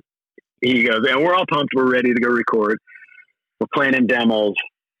 He goes, and we're all pumped. We're ready to go record. We're playing in demos.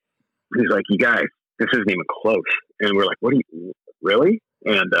 He's like, you guys, this isn't even close. And we're like, what, really?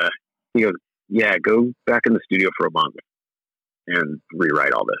 And he goes, yeah, go back in the studio for a month and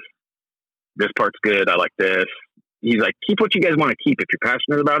rewrite all this. This part's good. I like this. He's like, keep what you guys want to keep if you're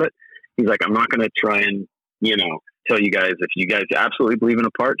passionate about it. He's like, I'm not going to try and, tell you guys, if you guys absolutely believe in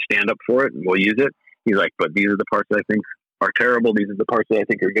a part, stand up for it and we'll use it. He's like, but these are the parts that I think are terrible. These are the parts that I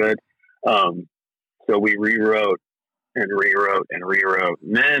think are good. So we rewrote and rewrote and rewrote.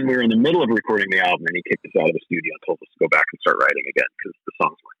 And then we were in the middle of recording the album, and he kicked us out of the studio and told us to go back and start writing again, because the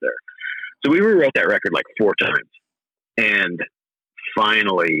songs weren't there. So we rewrote that record like 4 times. And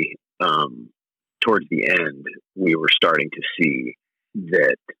finally, towards the end, we were starting to see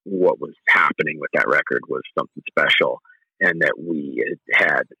that what was happening with that record was something special, and that we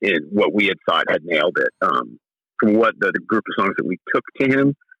had what we had thought had nailed it. From what the group of songs that we took to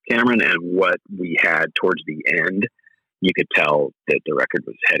him, Cameron, and what we had towards the end, you could tell that the record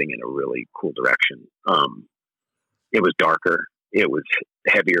was heading in a really cool direction. It was darker. It was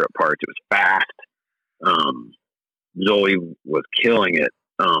heavier at parts. It was fast. Zoe was killing it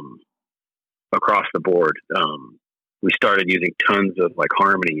across the board. We started using tons of like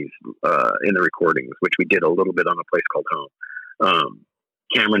harmonies in the recordings, which we did a little bit on A Place Called Home.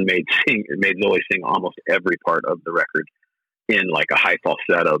 Cameron made Zoe sing almost every part of the record in like a high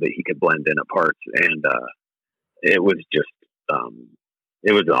falsetto that he could blend in at parts, and it was just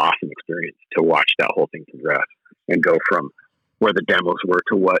it was an awesome experience to watch that whole thing progress and go from where the demos were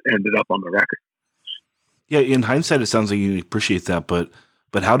to what ended up on the record. Yeah, in hindsight, it sounds like you appreciate that, but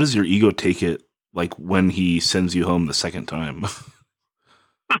how does your ego take it? Like when he sends you home the second time?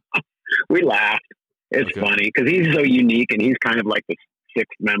 We laughed. It's funny because he's so unique and he's kind of like the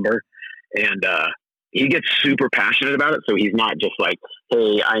sixth member, and he gets super passionate about it. So he's not just like,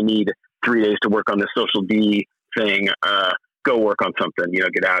 "Hey, I need 3 days to work on this Social D thing. Go work on something.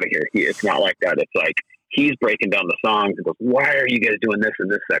 Get out of here." It's not like that. It's like he's breaking down the songs and goes, "Why are you guys doing this in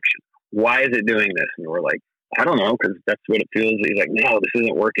this section? Why is it doing this?" And we're like, "I don't know, because that's what it feels." He's like, "No, this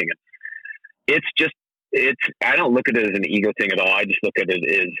isn't working." I don't look at it as an ego thing at all. I just look at it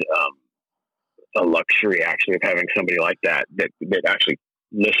as a luxury, actually, of having somebody like that actually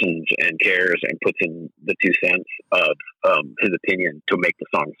listens and cares and puts in the 2 cents of his opinion to make the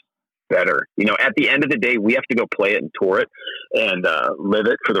songs better. At the end of the day, we have to go play it and tour it and live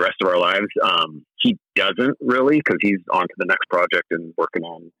it for the rest of our lives. He doesn't really, because he's on to the next project and working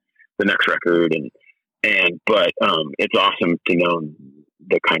on the next record. But it's awesome to know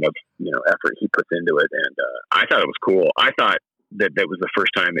the kind of effort he puts into it, and I thought it was cool. I thought that was the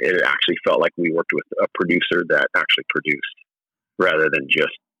first time it actually felt like we worked with a producer that actually produced, rather than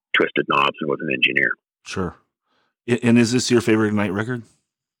just twisted knobs and was an engineer. Sure. And is this your favorite Ignite record?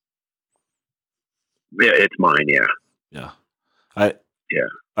 Yeah, it's mine. Yeah. I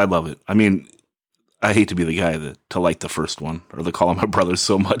love it. I mean, I hate to be the guy to like the first one or to call them my brothers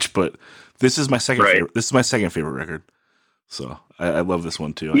so much, but this is my second favorite. This is my second favorite record. So I love this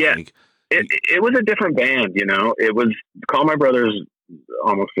one too. Yeah. I think. It was a different band, it was Call My Brothers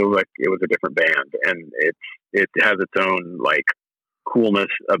almost feels like it was a different band, and it has its own like coolness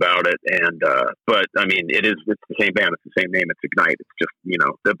about it. And, but I mean, it's the same band. It's the same name. It's Ignite. It's just,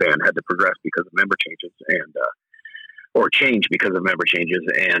 the band had to progress because of member changes or change because of member changes.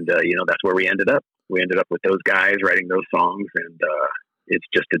 And, that's where we ended up. We ended up with those guys writing those songs, and, it's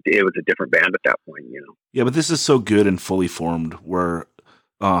just, it was a different band at that point, Yeah, but this is so good and fully formed where,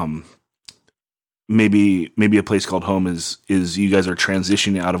 maybe A Place Called Home is you guys are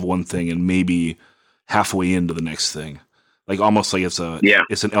transitioning out of one thing and maybe halfway into the next thing. Like almost like it's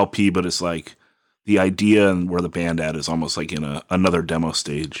an LP, but it's like the idea and where the band at is almost like in another demo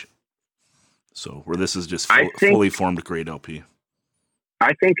stage. So where this is just fully formed great LP.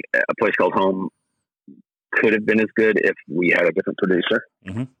 I think A Place Called Home could have been as good if we had a different producer.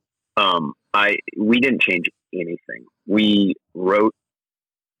 Mm-hmm. We didn't change anything. We wrote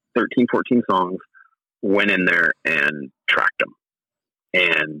 13, 14 songs, went in there and tracked them.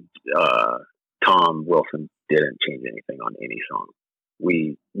 And Tom Wilson didn't change anything on any song.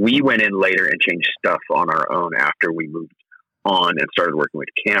 We went in later and changed stuff on our own after we moved on and started working with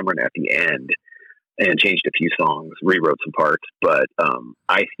Cameron at the end and changed a few songs, rewrote some parts. But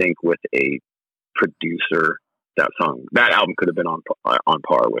I think with a producer, that album could have been on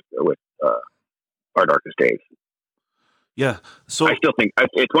par with Our Darkest Days. Yeah. So I still think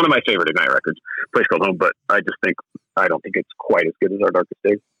it's one of my favorite Ignite records, Place Called Home, but I don't think it's quite as good as Our Darkest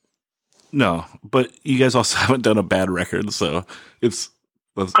Days. No, but you guys also haven't done a bad record, so it's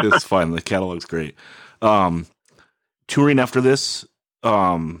fine. The catalog's great. Touring after this,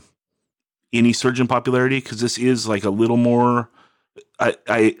 any surge in popularity? Because this is like a little more.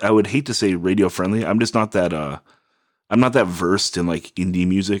 I would hate to say radio friendly. I'm just not that. I'm not that versed in like indie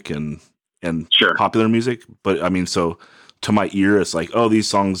music and sure. popular music. But I mean, so to my ear, it's like, oh, these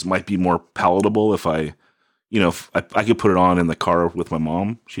songs might be more palatable if I could put it on in the car with my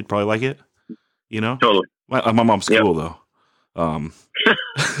mom. She'd probably like it. Totally. My mom's cool though.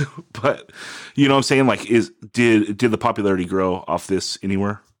 But you know what I'm saying? Like, did the popularity grow off this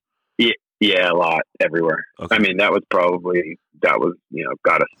anywhere? Yeah, a lot everywhere. Okay. I mean, that was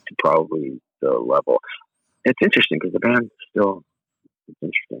got us to probably the level. It's interesting because the band still. It's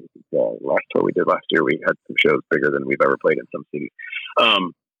interesting. The last tour we did last year, we had some shows bigger than we've ever played in some cities.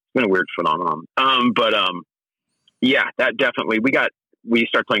 It's been a weird phenomenon. Yeah, that definitely. We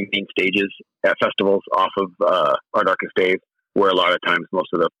start playing main stages at festivals off of Our Darkest Days, where a lot of times most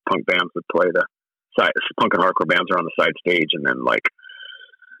of the punk bands would play the side. Punk and hardcore bands are on the side stage, and then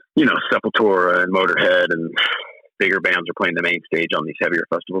Sepultura and Motorhead and bigger bands are playing the main stage on these heavier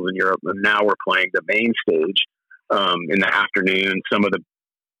festivals in Europe. And now we're playing the main stage in the afternoon. Some of the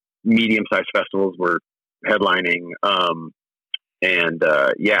medium-sized festivals were headlining.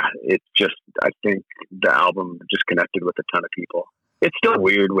 It's just, I think the album just connected with a ton of people. It's still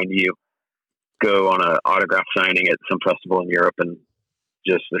weird when you go on an autograph signing at some festival in Europe and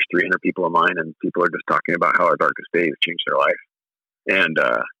just there's 300 people in line and people are just talking about how Our Darkest Days changed their life. And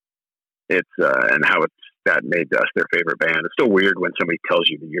and how that made us their favorite band. It's still weird when somebody tells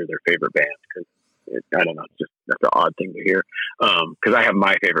you that you're their favorite band, because I don't know, that's an odd thing to hear. Because I have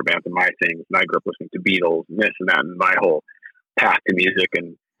my favorite bands and my things, and I grew up listening to Beatles and this and that, and my whole path to music,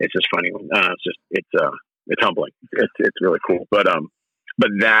 and it's just funny when it's humbling. It's really cool. But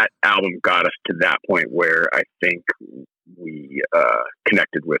that album got us to that point where I think we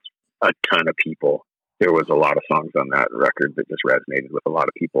connected with a ton of people. There was a lot of songs on that record that just resonated with a lot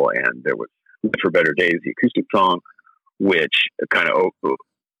of people, and there was Live for Better Days, the acoustic song, which kind of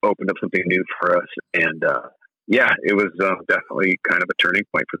opened up something new for us. And it was definitely kind of a turning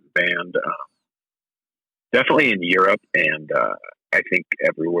point for the band. Definitely in Europe, and I think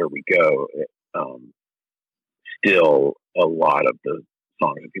everywhere we go, still a lot of the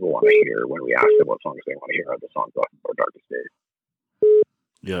songs that people want to hear when we ask them what songs they want to hear are the songs off of Our Darkest Days.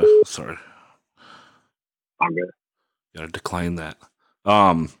 Yeah, sorry. I'm good. Gotta decline that.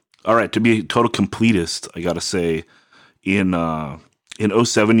 All right, to be a total completist, I gotta say, in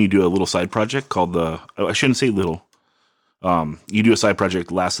 07 you do a little side project called I shouldn't say little. You do a side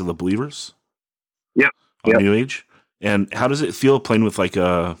project, Last of the Believers. Yeah. On New Age. And how does it feel playing with like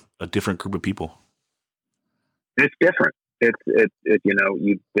a different group of people? It's different. It's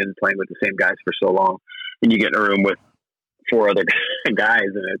you've been playing with the same guys for so long, and you get in a room with 4 other guys,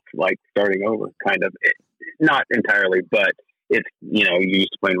 and it's like starting over, kind of. Not entirely, but it's, you're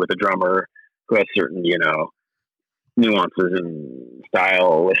used to playing with a drummer who has certain, nuances and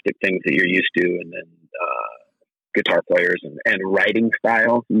stylistic things that you're used to, and then guitar players and writing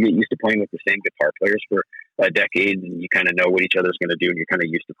styles. You get used to playing with the same guitar players for a decade, and you kind of know what each other's going to do, and you're kind of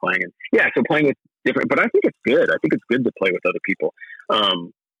used to playing. And so playing with different, but I think it's good. I think it's good to play with other people.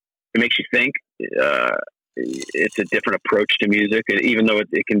 It makes you think. It's a different approach to music, and even though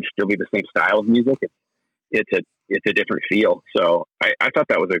it can still be the same style of music, it's a different feel. So I thought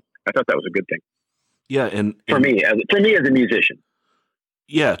that was a good thing. Yeah, and for me as a musician.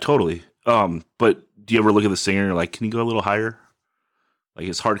 Yeah, totally. But do you ever look at the singer and you're like, can you go a little higher? Like,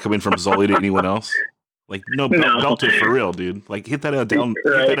 it's hard coming from Zoli to anyone else. Like, no. Belt it for real, dude. Like, hit that a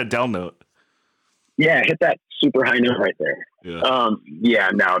down note. Yeah, hit that super high note right there. Yeah.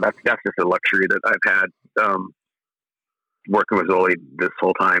 That's just a luxury that I've had. Working with Zoli this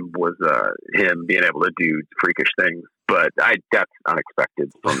whole time was him being able to do freakish things, but that's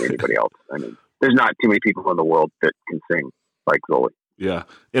unexpected from anybody else. I mean, there's not too many people in the world that can sing like Zoli. Yeah,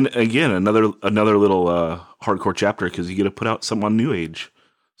 and again, another little hardcore chapter, because you get to put out something on New Age,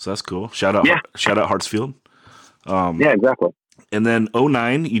 so that's cool. Shout out Hartsfield. Yeah, exactly. And then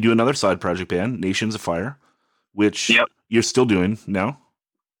 09, you do another side project band, Nations of Fire, which you're still doing now.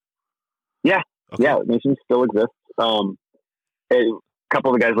 Yeah, okay. Yeah, Nations still exists. A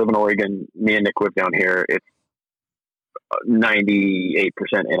couple of the guys live in Oregon. Me and Nick live down here. It's 98%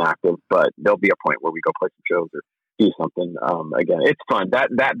 inactive, but there'll be a point where we go play some shows or do something. Again, it's fun.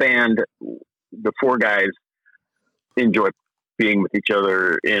 That band, the 4 guys, enjoy being with each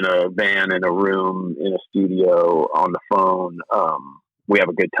other in a van, in a room, in a studio, on the phone. We have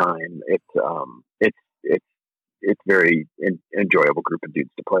a good time. It's very enjoyable group of dudes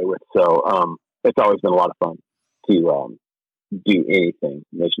to play with. So it's always been a lot of fun to do anything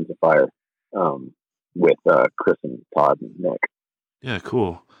Nations of Fire with Chris and Todd and Nick. Yeah,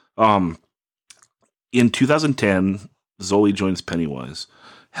 cool. In 2010, Zoli joins Pennywise.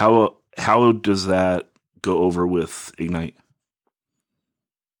 How does that go over with Ignite?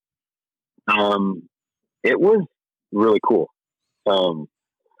 It was really cool.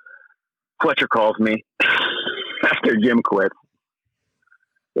 Fletcher calls me after Jim quit,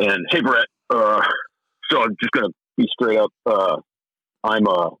 and hey Brett, so I'm just gonna be straight up.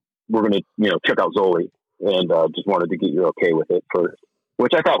 We're gonna check out Zoli, and just wanted to get your okay with it first,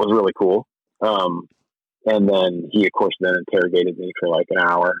 which I thought was really cool. And then he, of course, then interrogated me for like an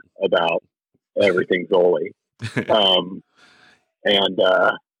hour about everything Zoli. And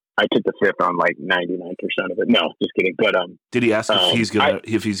I took the fifth on like 99% of it. No, just kidding. But did he ask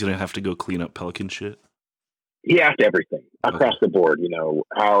if he's gonna have to go clean up Pelican shit? He asked everything across the board.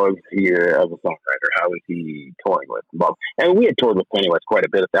 How is he as a songwriter? How is he touring with Bob? And we had toured with Pennywise quite a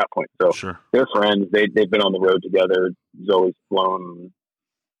bit at that point. So sure. They're friends. They've been on the road together. Zoli's flown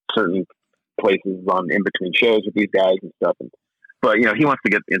certain places on in between shows with these guys and stuff. But he wants to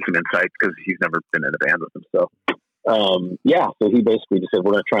get in some insights because he's never been in a band with them. So yeah, so he basically just said,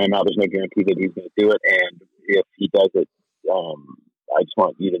 we're going to try him out. There's no guarantee that he's going to do it. And if he does it, I just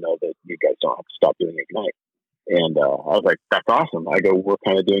want you to know that you guys don't have to stop doing Ignite. And I was like, that's awesome. I go, we're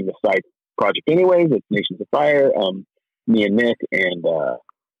kind of doing the side project anyways. It's Nations of Fire, me and Nick. And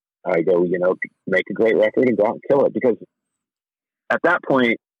I go, make a great record and go out and kill it. Because at that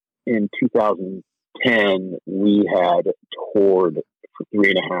point in 2010, we had toured for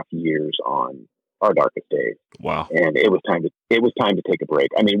 3.5 years on Our Darkest Days. Wow. And it was time to take a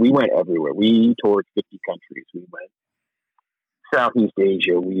break. I mean, we went everywhere. We toured 50 countries. We went Southeast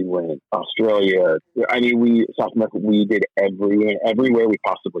Asia. We went Australia. I mean, South America. We did everywhere we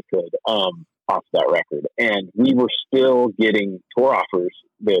possibly could off that record. And we were still getting tour offers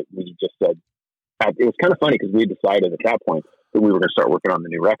that we just said, it was kind of funny because we decided at that point that we were going to start working on the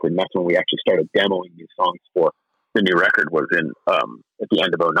new record. And that's when we actually started demoing new songs for the new record was in at the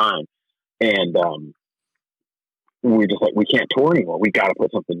end of 2009. And we were just like, we can't tour anymore. We got to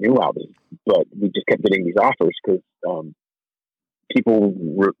put something new out. But we just kept getting these offers because people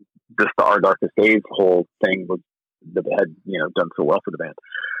were just the Our Darkest Days whole thing was that had done so well for the band.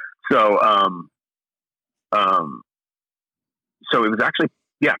 So so it was actually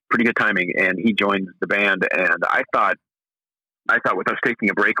pretty good timing. And he joined the band, and I thought with us taking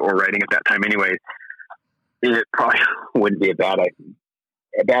a break or writing at that time anyway, it probably wouldn't be a bad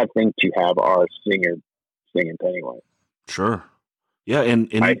thing to have our singer singing Pennywise. Sure. Yeah,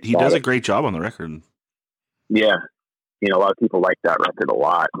 and he does a great job on the record. Yeah. A lot of people like that record a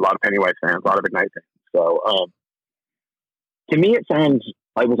lot. A lot of Pennywise fans, a lot of Ignite fans. So to me, it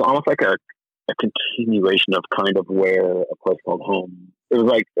was almost like a continuation of kind of where A Place Called Home. It was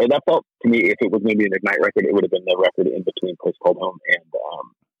like, that felt to me, if it was maybe an Ignite record, it would have been the record in between Place Called Home and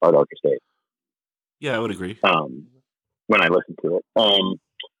Our Darkest Days. Yeah, I would agree. When I listened to it.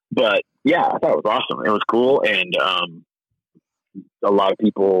 But yeah, I thought it was awesome. It was cool. And a lot of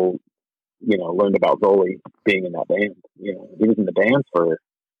people, learned about Zoli being in that band. He was in the band from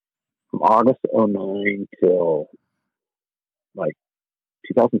August 2009 till like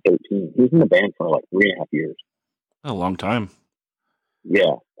 2013. He was in the band for like 3.5 years. A long time.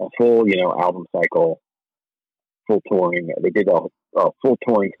 Yeah. A full, album cycle, full touring. They did a full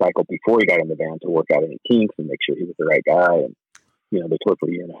touring cycle before he got in the band to work out any kinks and make sure he was the right guy. And, they toured for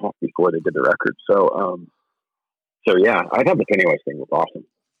 1.5 years before they did the record. So yeah, I thought the Pennywise thing was awesome.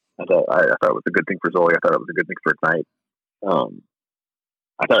 I thought it was a good thing for Zoli. I thought it was a good thing for Ignite.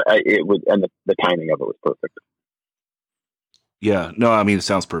 I thought it was, and the timing of it was perfect. Yeah, no, I mean, it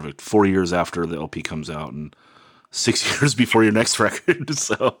sounds perfect. 4 years after the LP comes out and 6 years before your next record.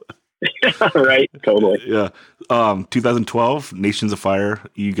 So, right, totally. Yeah. 2012, Nations of Fire.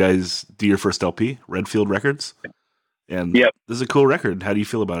 You guys do your first LP, Redfield Records. And This is a cool record. How do you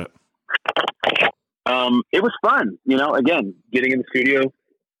feel about it? It was fun. Again, getting in the studio,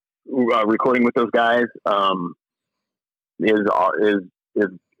 recording with those guys is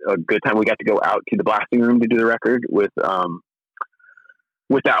a good time. We got to go out to the blasting room to do the record with that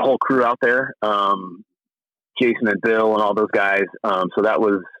whole crew out there, Jason and Bill and all those guys. So that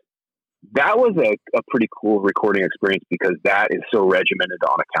was a pretty cool recording experience because that is so regimented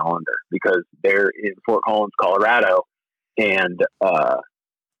on a calendar because they're in Fort Collins, Colorado, and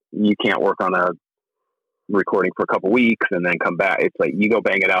you can't work on a recording for a couple weeks and then come back. It's like you go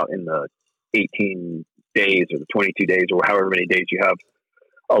bang it out in the 18 days or the 22 days or however many days you have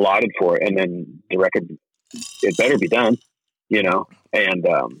allotted for it, and then the record, it better be done, and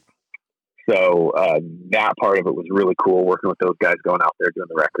so that part of it was really cool, working with those guys, going out there doing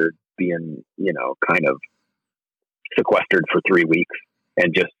the record, being kind of sequestered for 3 weeks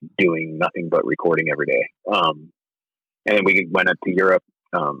and just doing nothing but recording every day. And then we went up to Europe,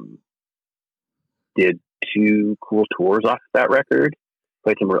 did 2 cool tours off that record,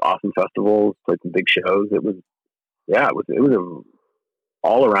 played some awesome festivals, played some big shows. It was a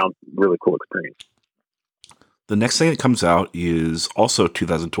all around really cool experience. The next thing that comes out is also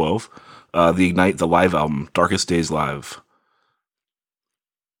 2012, the Ignite, the live album, Darkest Days Live.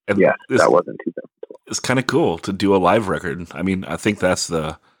 And that was in 2012. It's kind of cool to do a live record. I mean, I think that's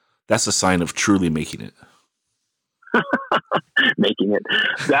the sign of truly making it. Making it.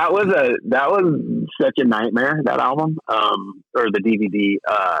 That was such a nightmare, that album, or the DVD.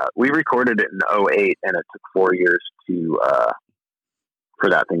 We recorded it in 2008, and it took 4 years for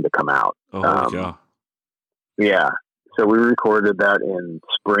that thing to come out. Yeah. Yeah. So we recorded that in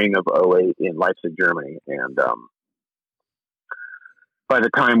spring of 2008 in Leipzig, Germany. And by the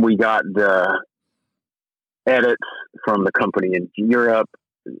time we got the edits from the company in Europe,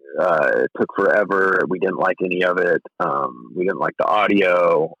 it took forever. We didn't like any of it. We didn't like the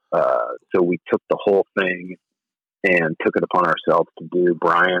audio. So we took the whole thing and took it upon ourselves to do.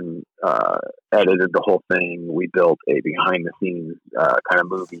 Brian edited the whole thing. We built a behind the scenes kind of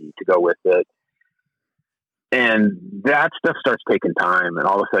movie to go with it. And that stuff starts taking time. And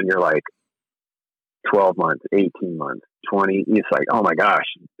all of a sudden you're like 12 months, 18 months, 20. It's like, oh my gosh,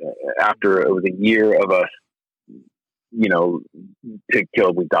 after it was a year of us, you know,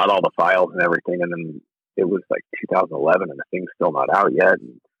 till we got all the files and everything. And then it was like 2011 and the thing's still not out yet.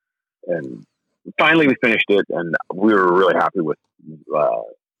 And finally we finished it and we were really happy with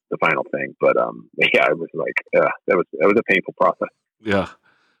the final thing. But yeah, it was like, that was a painful process. Yeah.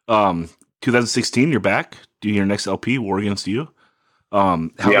 2016, you're back doing your next LP, War Against You. How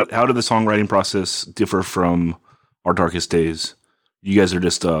did the songwriting process differ from Our Darkest Days? You guys are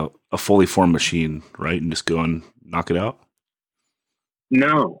just a fully formed machine, right? And just go and knock it out?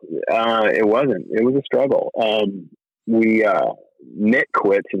 No, it wasn't. It was a struggle. Nick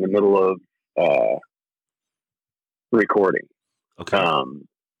quits in the middle of recording. Okay.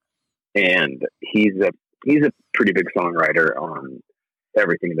 And he's a pretty big songwriter on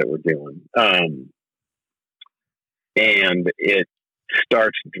everything that we're doing. And it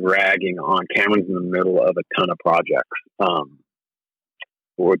starts dragging on. Cameron's in the middle of a ton of projects.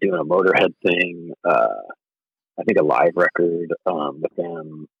 We're doing a Motorhead thing, I think a live record with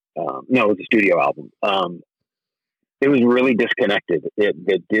them. No, it was a studio album. It was really disconnected.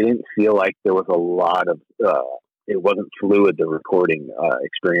 It didn't feel like there was a lot of, it wasn't fluid, the recording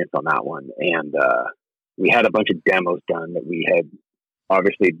experience on that one. And we had a bunch of demos done that we had,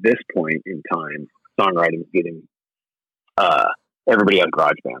 obviously at this point in time, songwriting is getting, everybody has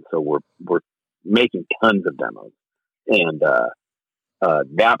GarageBand. So we're making tons of demos. And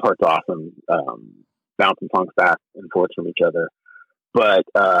that part's awesome. Bouncing songs back and forth from each other. But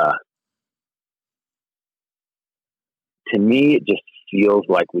to me, it just feels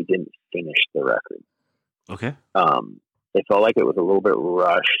like we didn't finish the record. Okay. It felt like it was a little bit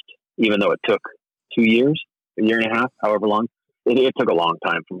rushed, even though it took 2 years, a year and a half, however long. It took a long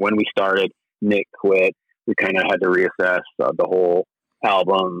time. From when we started, Nick quit. We kind of had to reassess the whole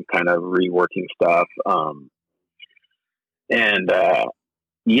album, kind of reworking stuff.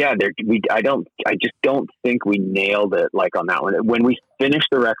 I just don't think we nailed it like on that one. When we finished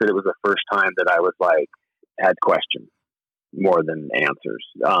the record, it was the first time that I was like, had questions more than answers.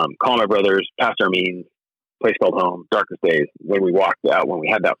 Call My Brothers, Past Our Means, Place Called Home, Darkest Days. When we walked out, when we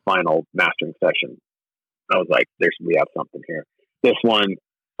had that final mastering session, I was like, we have something here. This one,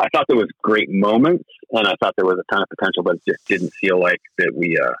 I thought there was great moments and I thought there was a ton of potential, but it just didn't feel like that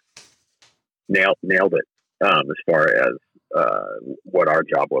we nailed it as far as what our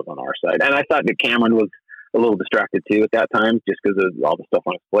job was on our side. And I thought that Cameron was a little distracted too at that time, just because of all the stuff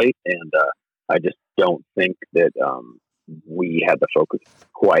on his plate. And I just don't think that we had the focus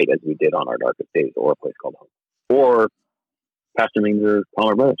quite as we did on Our Darkest Days or A Place Called Home or Pastor Means or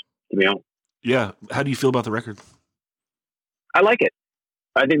Palmer Brothers, to be honest. Yeah. How do you feel about the record? I like it.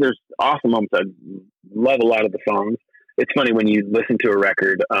 I think there's awesome moments. I love a lot of the songs. It's funny when you listen to a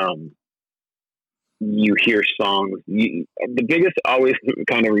record, you hear songs. The biggest always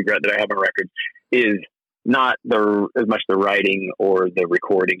kind of regret that I have on records is not as much the writing or the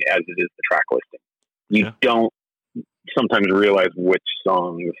recording as it is the track listing. You don't sometimes realize which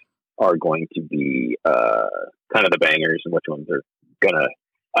songs are going to be kind of the bangers and which ones are gonna.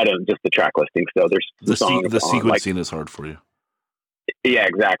 Just the track listing. So there's the sequencing is hard for you. Yeah,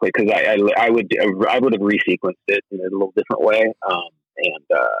 exactly. Because I would have resequenced it in a little different way.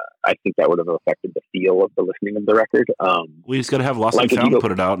 I think that would have affected the feel of the listening of the record. We just got to have Lost and Found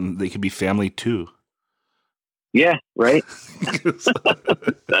put it out, and they could be family too. Yeah, right.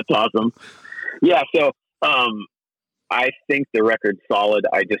 That's awesome. Yeah, so I think the record's solid.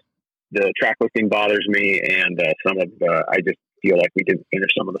 The track listing bothers me, and I just feel like we didn't finish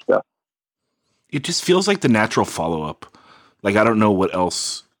some of the stuff. It just feels like the natural follow-up. Like, I don't know what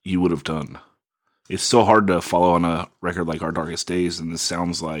else you would have done. It's so hard to follow on a record like Our Darkest Days, and this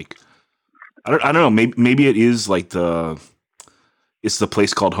sounds like I don't know. Maybe it is like it's the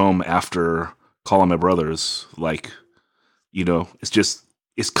Place Called Home after Call My Brothers. Like, you know,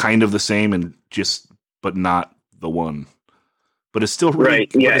 it's kind of the same and but not the one. But it's still really,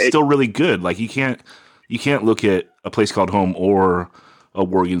 right. Yeah, it's still really good. Like you can't look at A Place Called Home or A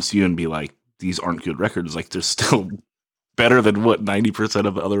War Against You and be like, these aren't good records. Like they're still better than what 90%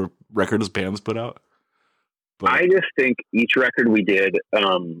 of other records bands put out. But I just think each record we did,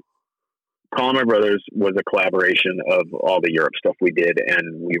 Call My Brothers was a collaboration of all the Europe stuff we did,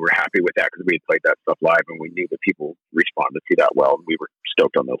 and we were happy with that because we had played that stuff live, and we knew that people responded to that well, and we were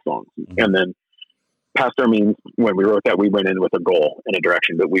stoked on those songs. Mm-hmm. And then Past Our Means, when we wrote that, we went in with a goal and a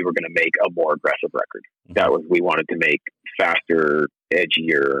direction that we were going to make a more aggressive record. That was, we wanted to make faster,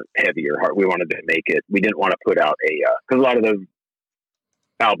 edgier, heavier. We wanted to make it, we didn't want to put out because a lot of the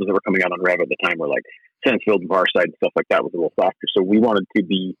albums that were coming out on Rev at the time were like Sensefield and Farside and stuff like that was a little softer. So we wanted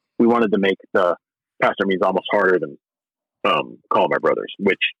to make the Past Our Means almost harder than Call My Brothers,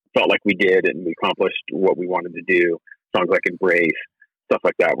 which felt like we did, and we accomplished what we wanted to do. Songs like Embrace, stuff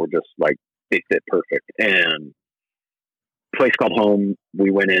like that were just like, they fit perfect. And Place Called Home,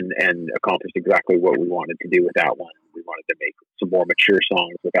 we went in and accomplished exactly what we wanted to do with that one. We wanted to make some more mature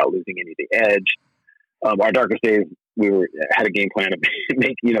songs without losing any of the edge. Our Darkest Days, had a game plan of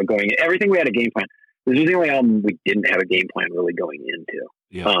going in. Everything we had a game plan. This was the only album we didn't have a game plan really going into,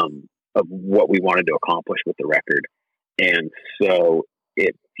 of what we wanted to accomplish with the record. And so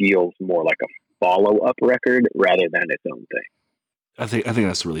it feels more like a follow-up record rather than its own thing. I think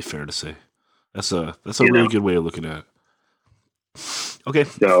that's really fair to say. That's a really good way of looking at it. Okay.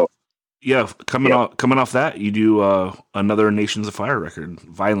 So yeah, coming off that, you do another Nations of Fire record,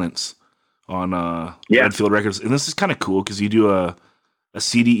 Violence, on Redfield Records. And this is kind of cool because you do a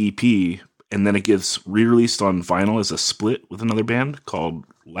CD EP, and then it gets re-released on vinyl as a split with another band called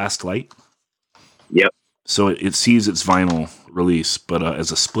Last Light. Yep. So it sees its vinyl release, but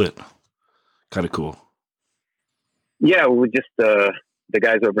as a split. Kind of cool. Yeah, we just the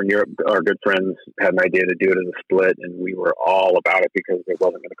guys over in Europe, our good friends, had an idea to do it as a split, and we were all about it because it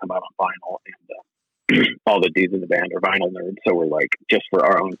wasn't going to come out on vinyl. And all the dudes in the band are vinyl nerds, so we're like, just for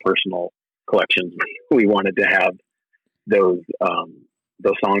our own personal collections, we wanted to have those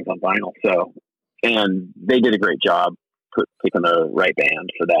songs on vinyl. So, and they did a great job picking the right band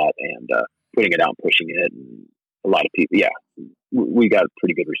for that and putting it out, pushing it, and a lot of people. Yeah, we got a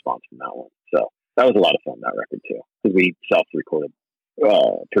pretty good response from that one. So that was a lot of fun, that record too, because we self-recorded,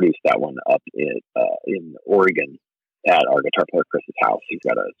 produced that one up in Oregon at our guitar player Chris's house. He's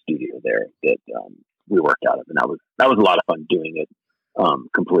got a studio there that we worked out of, and that was a lot of fun doing it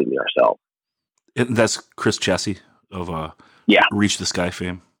completely ourselves. And that's Chris Chassis of Reach the Sky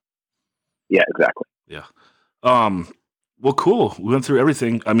fame. Yeah, exactly. Yeah. Well, cool. We went through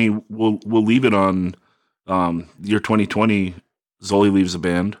everything. I mean, we'll leave it on year 2020. Zoli leaves the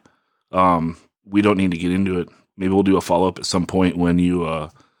band. We don't need to get into it. Maybe we'll do a follow-up at some point when you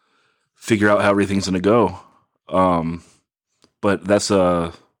figure out how everything's going to go. But that's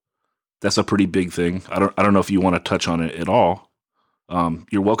a pretty big thing. I don't know if you want to touch on it at all.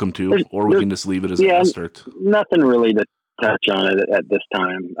 You're welcome to, or we can just leave it as a start. Nothing really to touch on it at this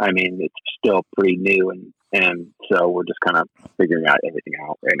time. I mean, it's still pretty new, and so we're just kind of figuring out everything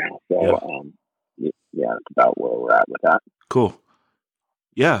out right now. So, that's about where we're at with that. Cool.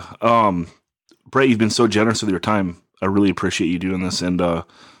 Yeah. Brett, you've been so generous with your time. I really appreciate you doing this, and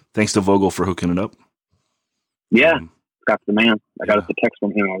thanks to Vogel for hooking it up. Yeah, that's the man. I got a text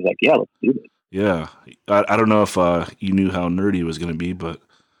from him. I was like, "Yeah, let's do this." Yeah, I don't know if you knew how nerdy it was going to be, but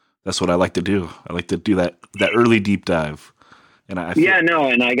that's what I like to do. I like to do that early deep dive. And I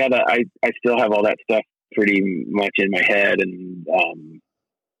still have all that stuff pretty much in my head, and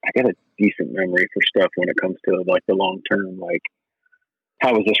I got a decent memory for stuff when it comes to like the long term, like,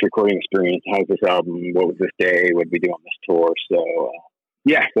 how was this recording experience? How was this album? What was this day? What did we do on this tour? So,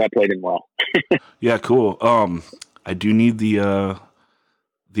 so that played in well. Yeah, cool. I do need the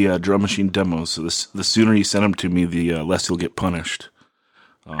drum machine demos. So the sooner you send them to me, the less you'll get punished.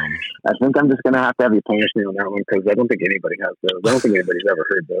 I think I'm just going to have you punish me on that one because I don't think anybody has those. I don't think anybody's ever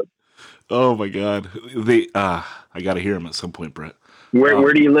heard those. Oh my God. I got to hear them at some point, Brett.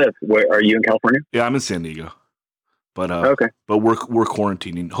 Where do you live? Where are you in California? Yeah, I'm in San Diego. But okay. But we're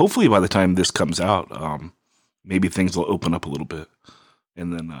quarantining. Hopefully, by the time this comes out, maybe things will open up a little bit.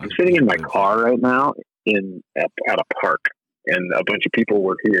 And then I'm sitting in my car right now at a park, and a bunch of people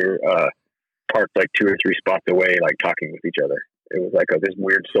were here, parked like 2 or 3 spots away, like talking with each other. It was like this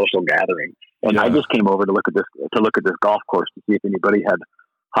weird social gathering, and I just came over to look at this golf course to see if anybody had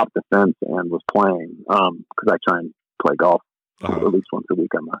hopped the fence and was playing. Because I try and play golf at least once a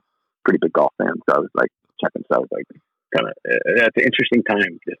week. I'm a pretty big golf fan, so I was like checking. So I was like, that's an interesting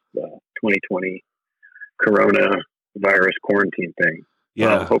time, this 2020 coronavirus quarantine thing.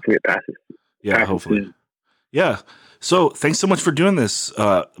 Yeah, hopefully it passes. Yeah, hopefully. Soon. Yeah. So thanks so much for doing this,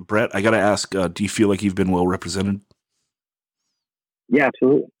 Brett. I got to ask, do you feel like you've been well represented? Yeah,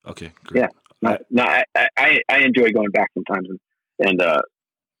 absolutely. Okay, great. Yeah. I enjoy going back sometimes and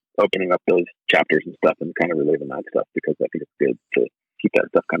opening up those chapters and stuff and kind of reliving that stuff because I think it's good to keep that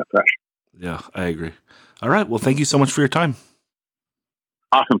stuff kind of fresh. Yeah, I agree. All right. Well, thank you so much for your time.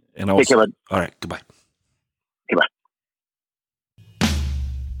 Awesome. And take care, bud. All right. Goodbye.